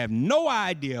have no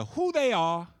idea who they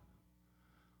are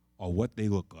or what they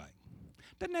look like.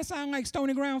 Doesn't that sound like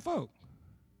stony ground folk?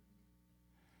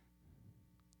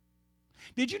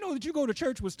 Did you know that you go to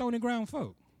church with stony ground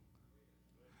folk?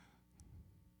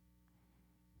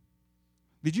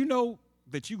 Did you know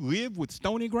that you live with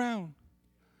stony ground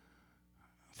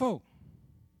folk?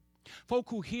 Folk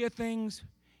who hear things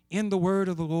in the word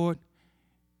of the Lord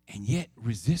and yet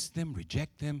resist them,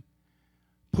 reject them,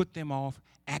 put them off,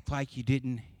 act like you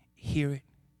didn't hear it.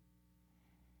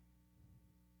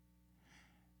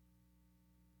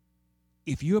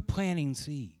 If you're planting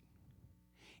seed,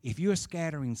 if you're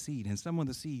scattering seed and some of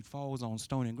the seed falls on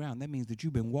stony ground, that means that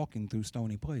you've been walking through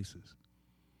stony places.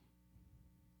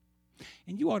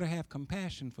 And you ought to have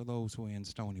compassion for those who are in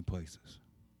stony places.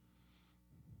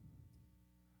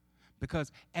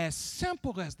 Because as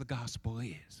simple as the gospel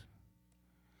is,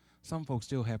 some folks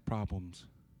still have problems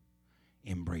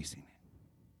embracing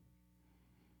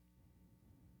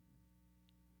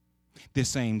it. This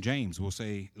same James will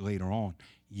say later on,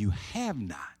 you have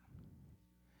not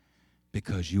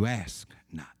because you ask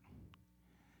not.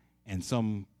 And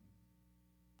some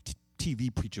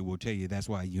TV preacher will tell you that's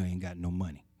why you ain't got no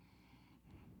money.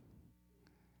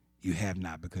 You have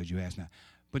not because you ask not.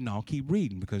 But no, keep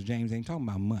reading because James ain't talking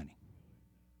about money.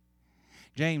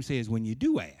 James says when you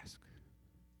do ask,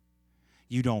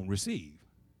 you don't receive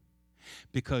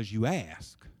because you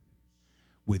ask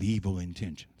with evil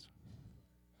intentions.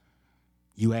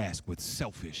 You ask with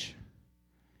selfish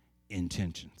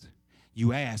intentions.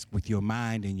 You ask with your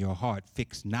mind and your heart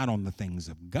fixed not on the things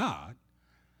of God,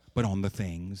 but on the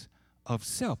things of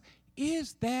self.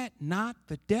 Is that not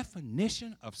the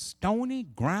definition of stony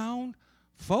ground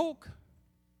folk?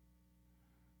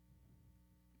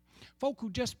 Folk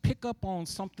who just pick up on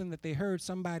something that they heard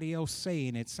somebody else say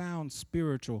and it sounds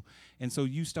spiritual, and so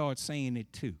you start saying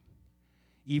it too,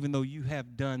 even though you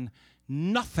have done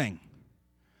nothing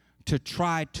to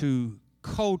try to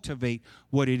cultivate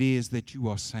what it is that you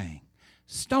are saying.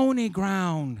 Stony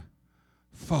ground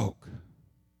folk.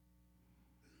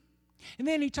 And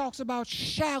then he talks about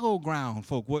shallow ground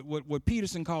folk, what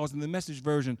Peterson calls in the Message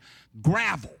version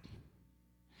gravel.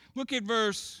 Look at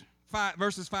verses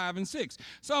 5 and 6.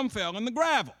 Some fell in the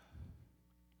gravel.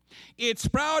 It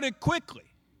sprouted quickly,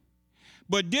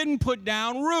 but didn't put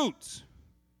down roots.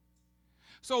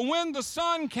 So when the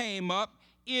sun came up,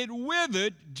 it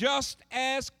withered just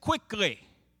as quickly.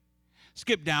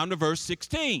 Skip down to verse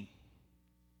 16.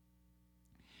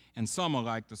 And some are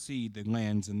like the seed that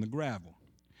lands in the gravel.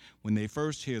 When they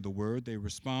first hear the word, they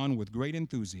respond with great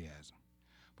enthusiasm.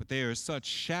 But there is such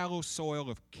shallow soil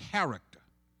of character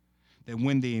that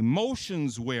when the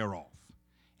emotions wear off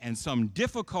and some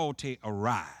difficulty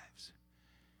arrives,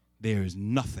 there is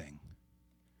nothing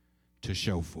to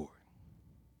show for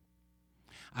it.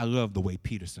 I love the way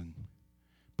Peterson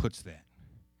puts that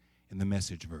in the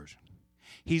Message version.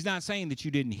 He's not saying that you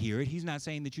didn't hear it. He's not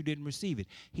saying that you didn't receive it.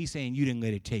 He's saying you didn't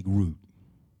let it take root.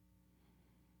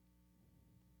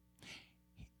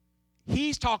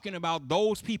 He's talking about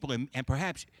those people, and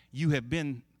perhaps you have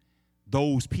been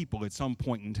those people at some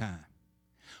point in time,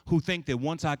 who think that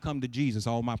once I come to Jesus,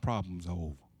 all my problems are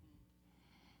over.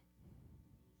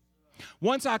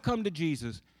 Once I come to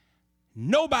Jesus,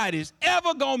 nobody's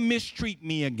ever going to mistreat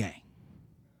me again.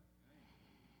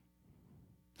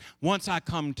 Once I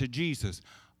come to Jesus,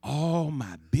 all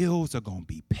my bills are going to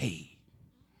be paid.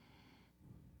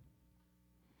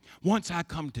 Once I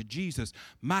come to Jesus,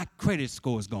 my credit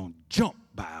score is going to jump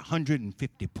by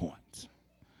 150 points.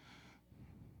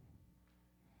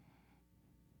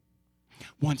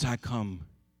 Once I come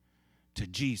to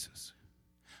Jesus,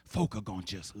 folk are going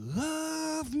to just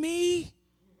love me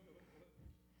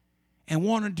and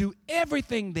want to do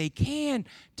everything they can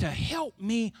to help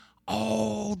me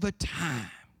all the time.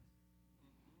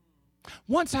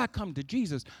 Once I come to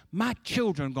Jesus, my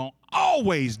children are going to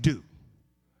always do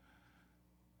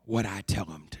what I tell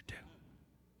them to do.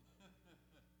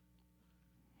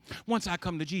 Once I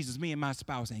come to Jesus, me and my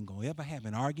spouse ain't going to ever have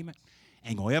an argument,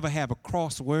 ain't going to ever have a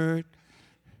crossword.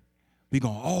 We're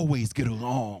going to always get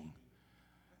along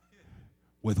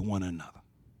with one another.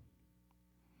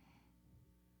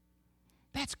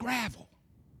 That's gravel.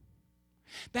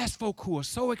 That's folk who are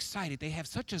so excited. They have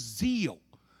such a zeal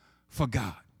for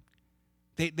God.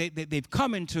 They've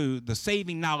come into the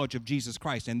saving knowledge of Jesus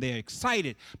Christ, and they're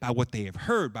excited by what they have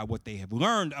heard, by what they have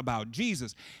learned about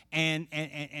Jesus. And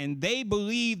they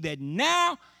believe that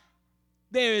now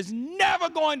there is never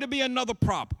going to be another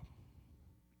problem.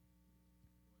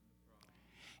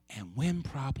 And when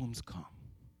problems come,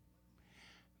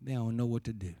 they don't know what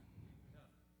to do.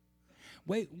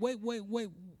 Wait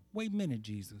a minute,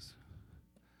 Jesus.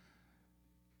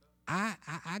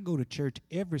 I go to church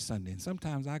every Sunday, and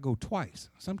sometimes I go twice.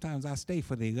 Sometimes I stay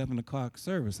for the 11 o'clock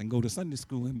service and go to Sunday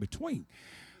school in between.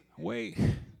 Wait.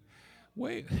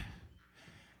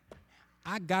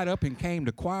 I got up and came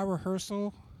to choir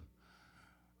rehearsal,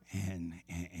 and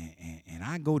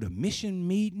I go to mission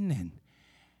meeting, and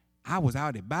I was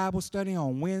out at Bible study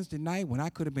on Wednesday night when I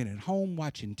could have been at home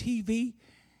watching TV.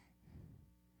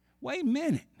 Wait a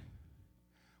minute.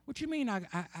 What you mean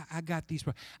I got these?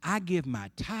 I give my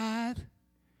tithe,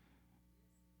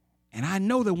 and I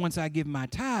know that once I give my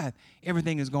tithe,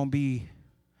 everything is going to be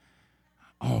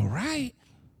all right.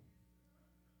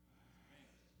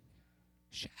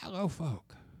 Shallow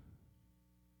folk.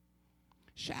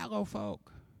 Shallow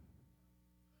folk.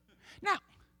 Now,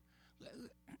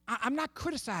 I'm not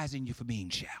criticizing you for being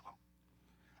shallow.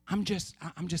 I'm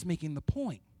just making the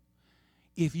point.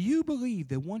 If you believe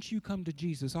that once you come to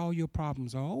Jesus, all your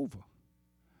problems are over,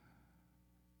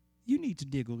 you need to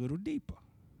dig a little deeper.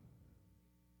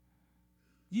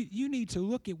 You need to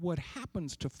look at what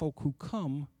happens to folk who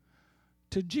come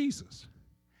to Jesus.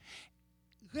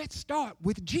 Let's start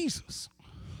with Jesus.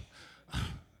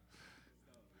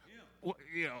 Well,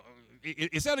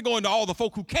 instead of going to all the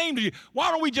folk who came to you,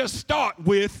 why don't we just start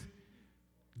with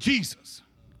Jesus?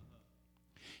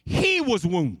 He was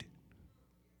wounded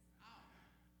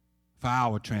for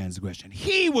our transgression.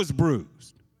 He was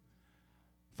bruised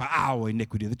for our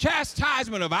iniquity. The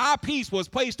chastisement of our peace was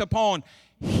placed upon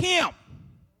him.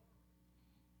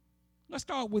 Let's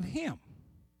start with him.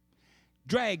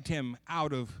 Dragged him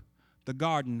out of the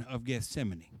Garden of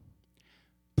Gethsemane.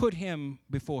 Put him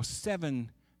before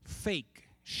 7 fake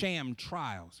sham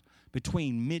trials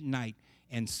between midnight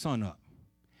and sunup.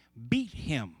 Beat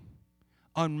him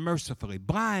unmercifully,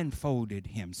 blindfolded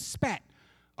him, spat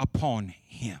upon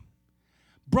him.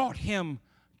 Brought him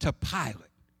to Pilate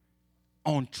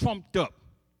on trumped up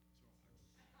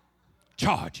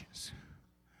charges.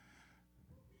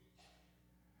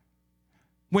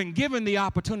 When given the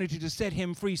opportunity to set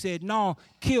him free, said, no,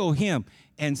 kill him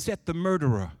and set the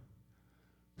murderer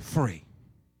free.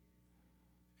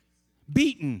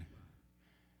 Beaten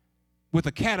with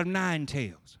a cat of 9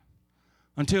 tails,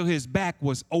 until his back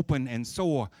was open and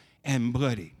sore and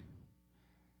bloody.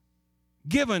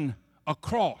 Given a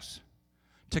cross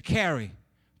to carry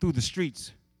through the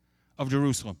streets of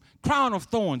Jerusalem. Crown of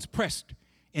thorns pressed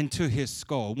into his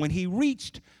skull. When he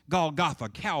reached Golgotha,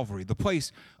 Calvary, the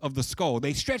place of the skull,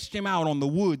 they stretched him out on the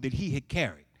wood that he had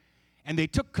carried. And they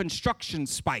took construction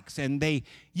spikes and they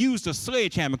used a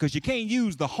sledgehammer, because you can't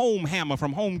use the home hammer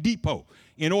from Home Depot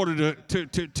in order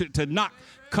to knock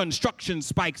construction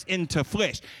spikes into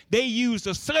flesh. They used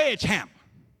a sledgehammer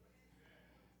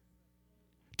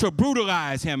to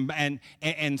brutalize him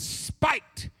and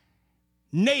spiked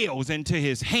nails into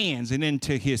his hands and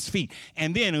into his feet,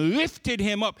 and then lifted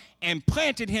him up and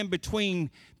planted him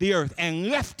between the earth and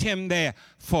left him there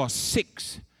for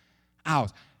 6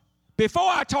 hours. Before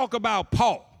I talk about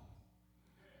Paul,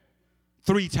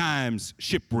 3 times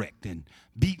shipwrecked and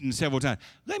beaten several times,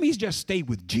 let me just stay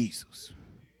with Jesus.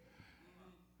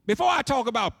 Before I talk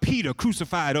about Peter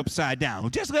crucified upside down,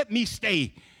 just let me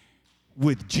stay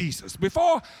with Jesus.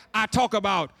 Before I talk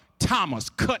about Thomas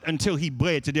cut until he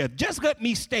bled to death, just let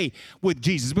me stay with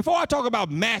Jesus. Before I talk about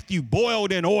Matthew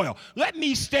boiled in oil, let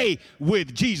me stay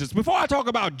with Jesus. Before I talk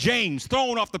about James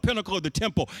thrown off the pinnacle of the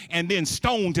temple and then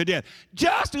stoned to death,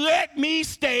 just let me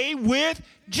stay with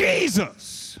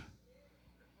Jesus.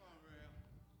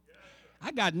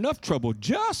 I got enough trouble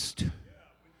just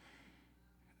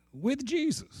with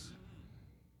Jesus.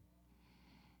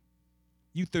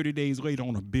 You 30 days late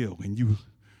on a bill and you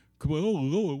come on, oh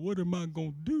Lord, what am I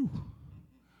going to do?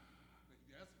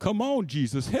 Come on,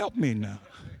 Jesus, help me now.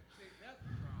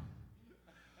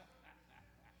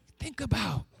 Think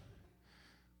about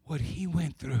what he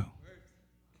went through.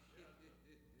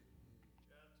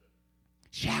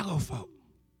 Shallow folk.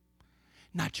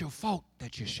 Not your fault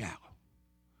that you're shallow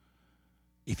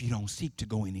if you don't seek to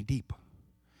go any deeper.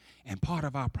 And part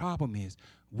of our problem is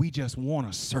we just want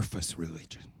a surface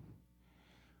religion.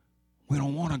 We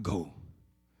don't want to go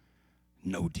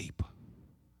no deeper.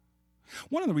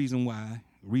 One of the reasons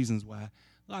why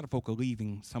a lot of folk are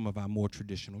leaving some of our more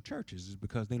traditional churches is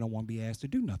because they don't want to be asked to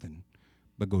do nothing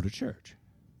but go to church.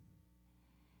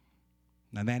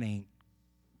 Now that ain't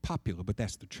popular, but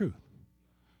that's the truth.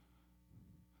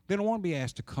 They don't want to be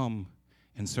asked to come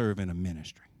and serve in a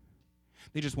ministry.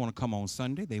 They just want to come on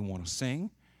Sunday, they want to sing,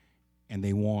 and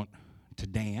they want to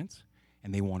dance,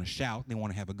 and they want to shout, they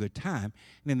want to have a good time,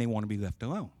 and then they want to be left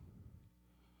alone.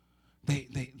 They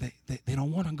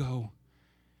don't want to go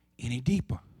any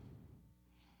deeper.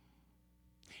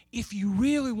 If you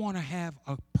really want to have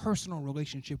a personal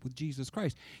relationship with Jesus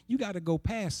Christ, you got to go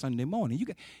past Sunday morning.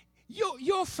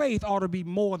 Your faith ought to be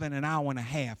more than an hour and a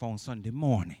half on Sunday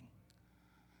morning.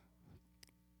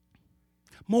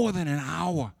 More than an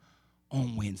hour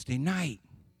on Wednesday night.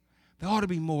 There ought to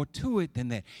be more to it than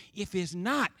that. If it's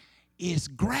not, it's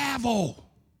gravel.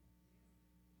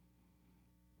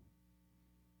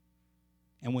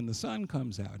 And when the sun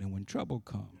comes out and when trouble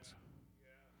comes,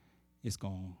 it's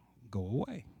going to go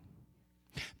away.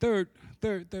 Third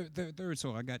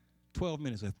soil. I got 12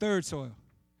 minutes. The third soil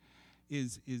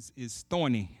is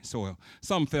thorny soil.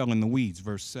 Some fell in the weeds,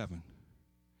 verse 7.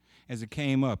 As it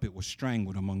came up, it was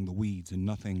strangled among the weeds, and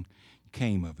nothing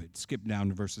came of it. Skip down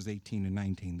to verses 18 and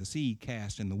 19. The seed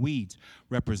cast in the weeds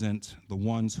represents the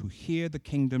ones who hear the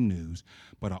kingdom news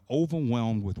but are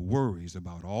overwhelmed with worries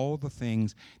about all the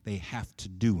things they have to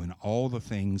do and all the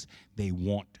things they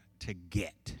want to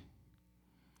get.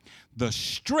 The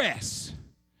stress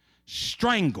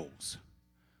strangles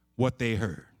what they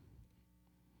heard,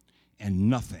 and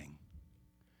nothing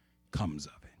comes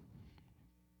of it.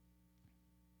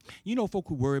 You know folk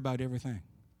who worry about everything?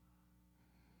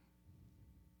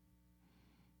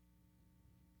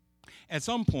 At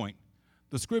some point,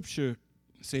 the scripture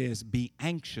says, be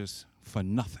anxious for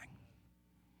nothing,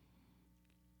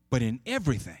 but in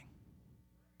everything,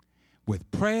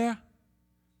 with prayer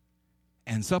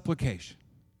and supplication,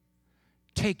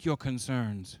 take your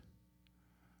concerns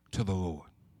to the Lord.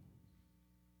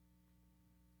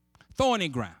 Thorny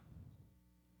ground,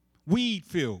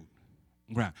 weed-filled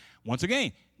ground. Once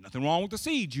again, nothing wrong with the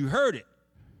seeds. You heard it.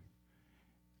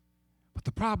 But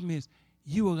the problem is,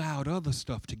 you allowed other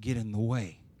stuff to get in the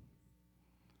way.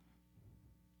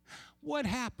 What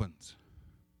happens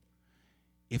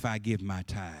if I give my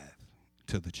tithe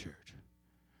to the church?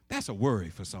 That's a worry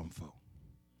for some folk.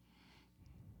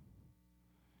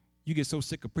 You get so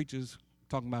sick of preachers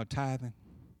talking about tithing,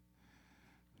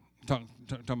 talking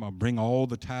about bring all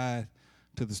the tithe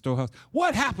to the storehouse.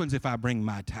 What happens if I bring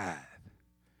my tithe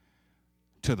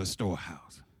to the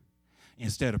storehouse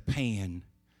instead of paying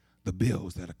the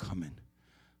bills that are coming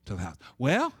to the house?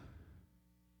 Well,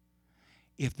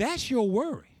 if that's your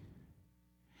worry,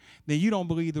 then you don't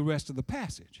believe the rest of the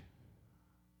passage.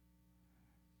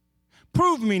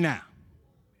 Prove me now.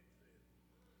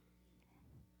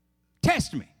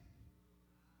 Test me.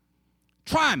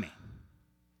 Try me.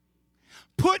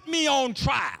 Put me on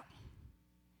trial.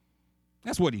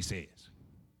 That's what he says.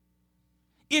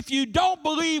 If you don't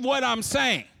believe what I'm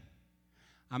saying,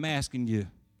 I'm asking you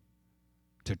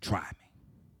to try me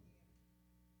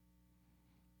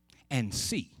and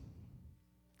see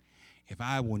if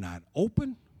I will not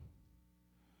open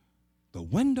the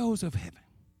windows of heaven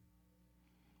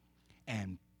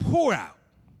and pour out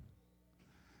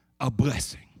a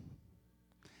blessing.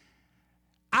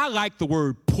 I like the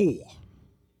word pour.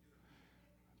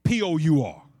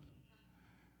 P-O-U-R.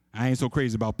 I ain't so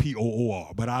crazy about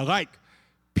P-O-O-R, but I like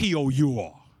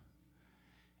P-O-U-R.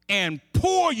 And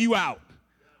pour you out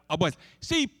a blessing.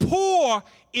 See, pour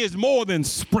is more than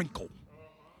sprinkle.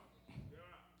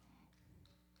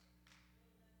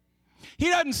 He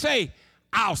doesn't say,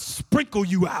 I'll sprinkle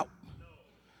you out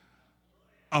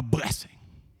a blessing.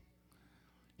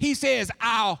 He says,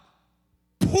 I'll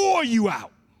pour you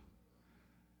out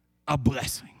a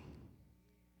blessing.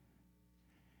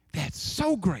 That's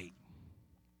so great,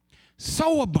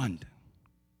 so abundant,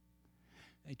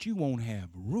 that you won't have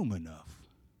room enough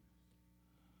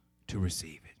to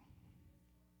receive it.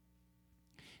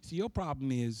 See, your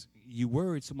problem is you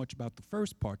worried so much about the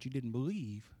first part, you didn't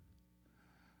believe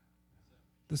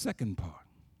the second part.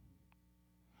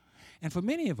 And for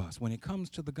many of us, when it comes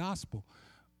to the gospel,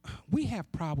 we have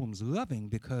problems loving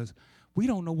because we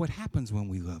don't know what happens when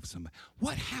we love somebody.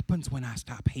 What happens when I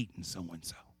stop hating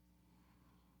so-and-so?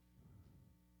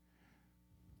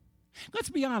 Let's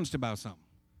be honest about something.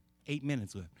 8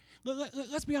 minutes left.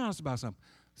 Let's be honest about something.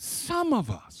 Some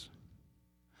of us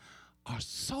are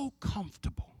so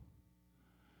comfortable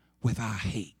with our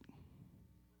hate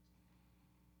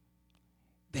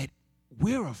that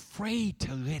we're afraid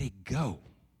to let it go.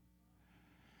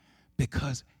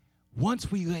 Because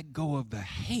once we let go of the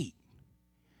hate,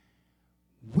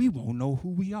 we won't know who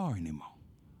we are anymore.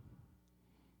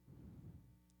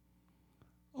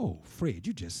 Oh, Fred,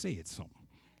 you just said something.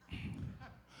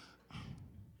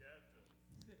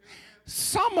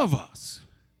 Some of us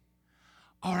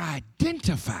are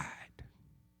identified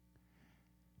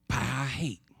by our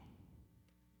hate.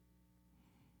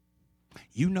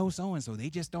 You know so-and-so, they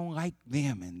just don't like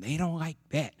them, and they don't like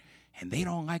that, and they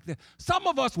don't like that. Some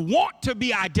of us want to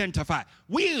be identified.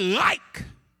 We like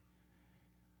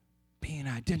being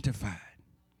identified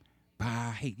by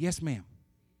our hate. Yes, ma'am.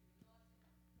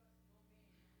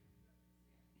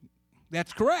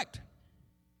 That's correct.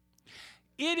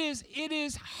 It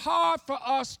is hard for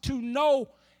us to know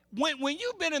when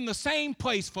you've been in the same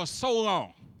place for so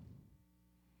long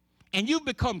and you've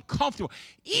become comfortable,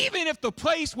 even if the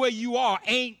place where you are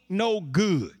ain't no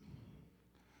good,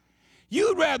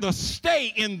 you'd rather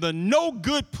stay in the no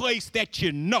good place that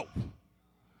you know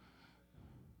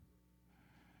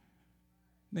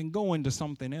than go into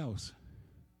something else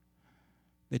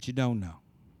that you don't know.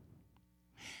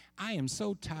 I am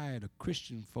so tired of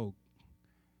Christian folk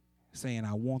saying,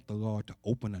 I want the Lord to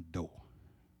open a door.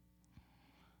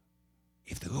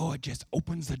 If the Lord just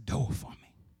opens a door for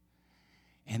me,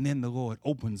 and then the Lord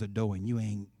opens a door and you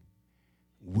ain't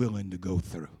willing to go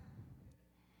through.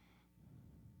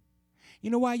 You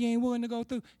know why you ain't willing to go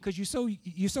through? Because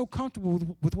you're so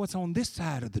comfortable with what's on this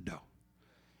side of the door.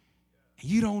 And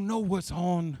you don't know what's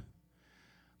on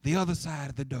the other side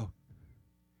of the door.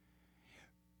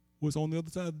 What's on the other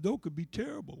side of the door could be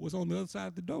terrible. What's on the other side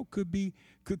of the door could be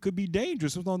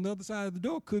dangerous. What's on the other side of the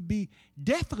door could be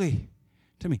deathly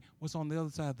to me. What's on the other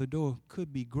side of the door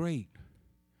could be great.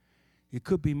 It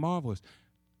could be marvelous.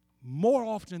 More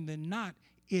often than not,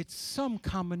 it's some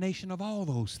combination of all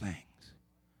those things.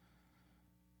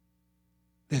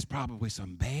 There's probably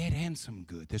some bad and some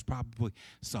good. There's probably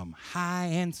some high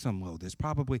and some low. There's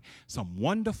probably some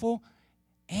wonderful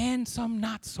and some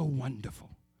not so wonderful.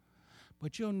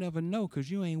 But you'll never know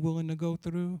because you ain't willing to go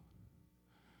through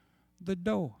the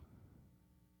door.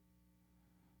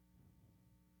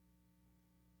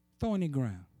 Thorny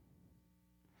ground.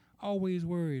 Always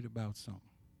worried about something.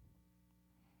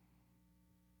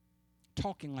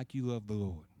 Talking like you love the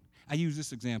Lord. I used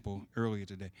this example earlier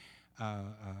today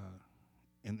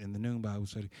in the noon Bible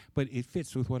study, but it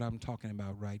fits with what I'm talking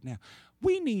about right now.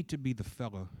 We need to be the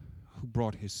fellow who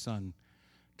brought his son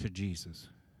to Jesus,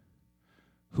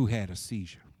 who had a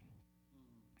seizure.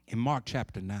 In Mark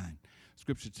chapter 9,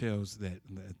 Scripture tells that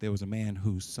there was a man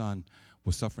whose son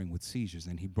was suffering with seizures,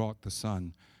 and he brought the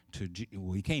son to,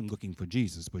 he came looking for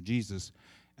Jesus, but Jesus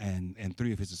and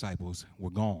 3 of his disciples were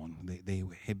gone. They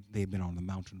had been on the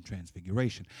mountain of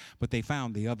transfiguration, but they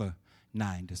found the other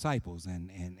 9 disciples, and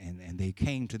they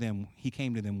came to them. He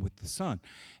came to them with the son,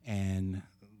 and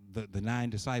the 9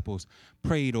 disciples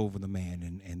prayed over the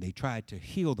man, and they tried to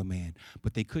heal the man,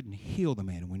 but they couldn't heal the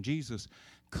man. And when Jesus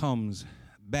comes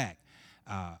back,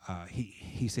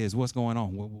 he says, "What's going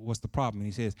on? What's the problem?" And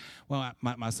he says, "Well,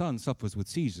 my son suffers with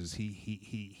seizures.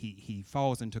 He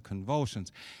falls into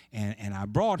convulsions, and I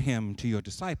brought him to your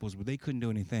disciples, but they couldn't do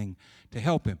anything to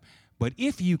help him. But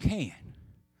if you can,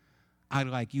 I'd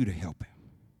like you to help him."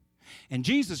 And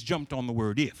Jesus jumped on the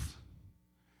word "if."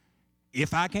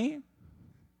 If I can?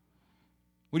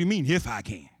 What do you mean, if I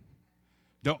can?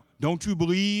 Don't you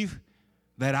believe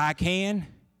that I can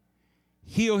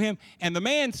heal him? And the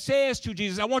man says to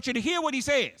Jesus, I want you to hear what he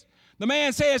says. The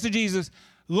man says to Jesus,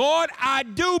 "Lord, I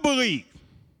do believe."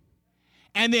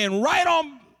 And then right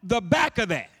on the back of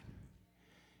that,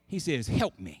 he says,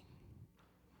 "Help me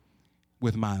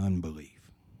with my unbelief."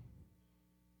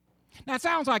 Now, it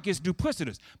sounds like it's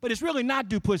duplicitous, but it's really not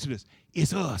duplicitous.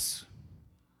 It's us.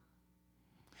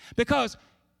 Because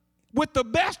with the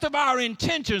best of our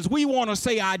intentions, we want to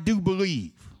say, "I do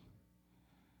believe."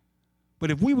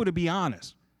 But if we were to be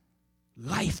honest,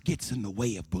 life gets in the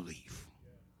way of belief.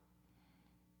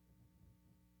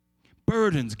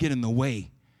 Burdens get in the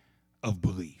way of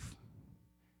belief.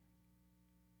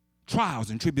 Trials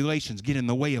and tribulations get in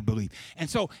the way of belief. And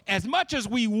so, as much as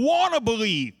we want to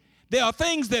believe, there are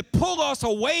things that pull us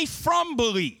away from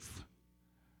belief.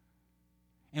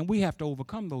 And we have to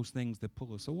overcome those things that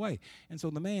pull us away. And so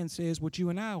the man says what you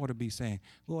and I ought to be saying,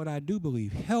 "Lord, I do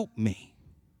believe. Help me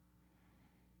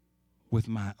with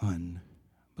my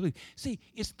unbelief." See,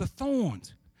 it's the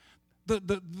thorns.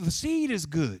 The seed is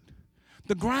good.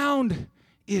 The ground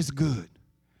is good.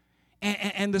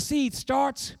 And the seed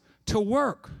starts to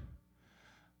work.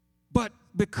 But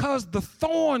because the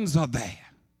thorns are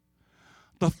there,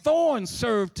 the thorns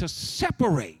serve to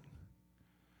separate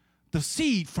the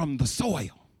seed from the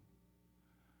soil,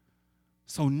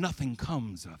 so nothing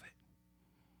comes of it.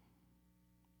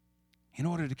 In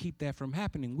order to keep that from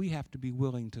happening, we have to be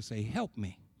willing to say, "Help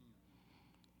me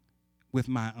with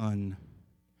my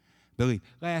unbelief."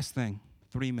 Last thing,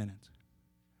 3 minutes.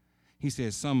 He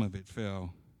says some of it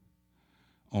fell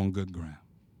on good ground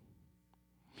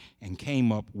and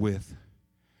came up with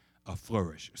a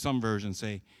flourish. Some versions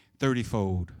say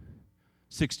 30-fold,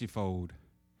 60-fold,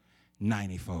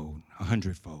 90-fold,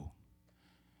 100-fold.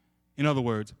 In other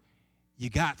words, you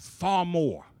got far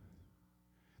more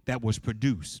that was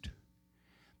produced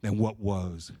than what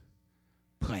was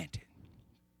planted.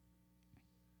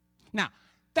 Now,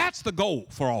 that's the goal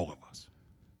for all of us.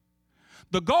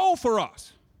 The goal for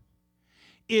us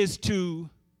is to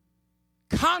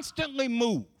constantly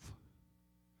move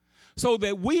so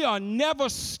that we are never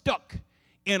stuck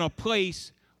in a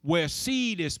place where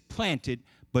seed is planted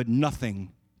but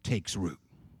nothing takes root.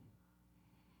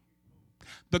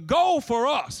 The goal for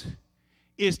us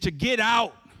is to get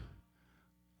out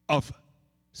of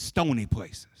stony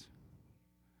places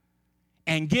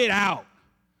and get out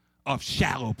of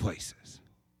shallow places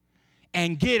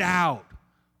and get out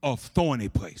of thorny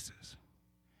places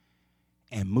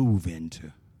and move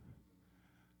into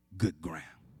good ground.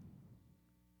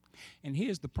 And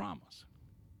here's the promise.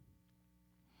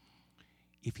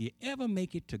 If you ever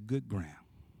make it to good ground,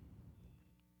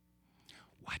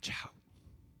 watch out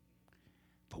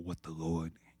for what the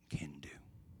Lord can do.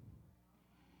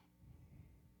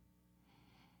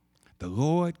 The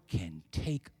Lord can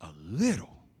take a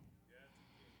little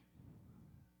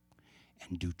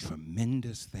and do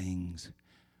tremendous things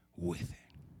with it.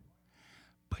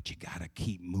 But you got to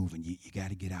keep moving. You got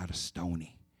to get out of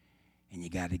stony, and you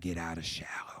got to get out of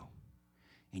shallow,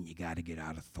 and you got to get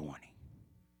out of thorny,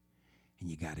 and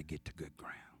you got to get to good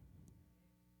ground.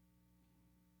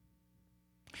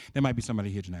 There might be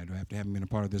somebody here tonight who haven't been a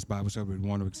part of this Bible study, but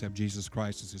want to accept Jesus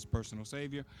Christ as his personal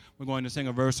Savior. We're going to sing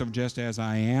a verse of Just As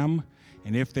I Am,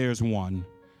 and if there's one,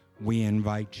 we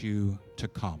invite you to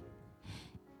come.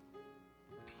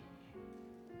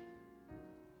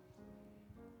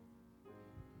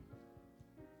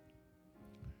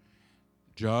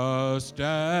 Just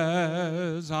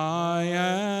as I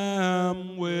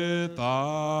am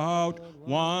without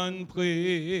one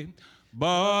plea,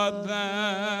 but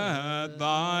that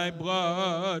thy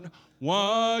blood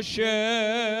was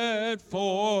shed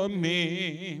for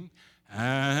me,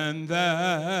 and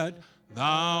that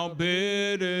thou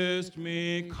biddest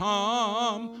me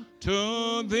come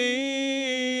to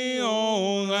thee,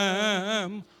 O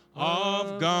Lamb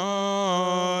of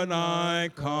God, I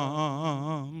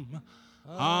come.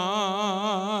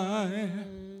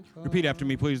 Repeat after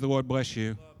me, please. The Lord bless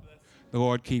you. The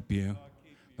Lord keep you.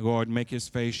 The Lord make his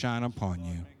face shine upon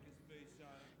you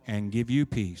and give you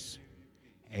peace.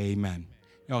 Amen.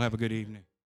 Y'all have a good evening.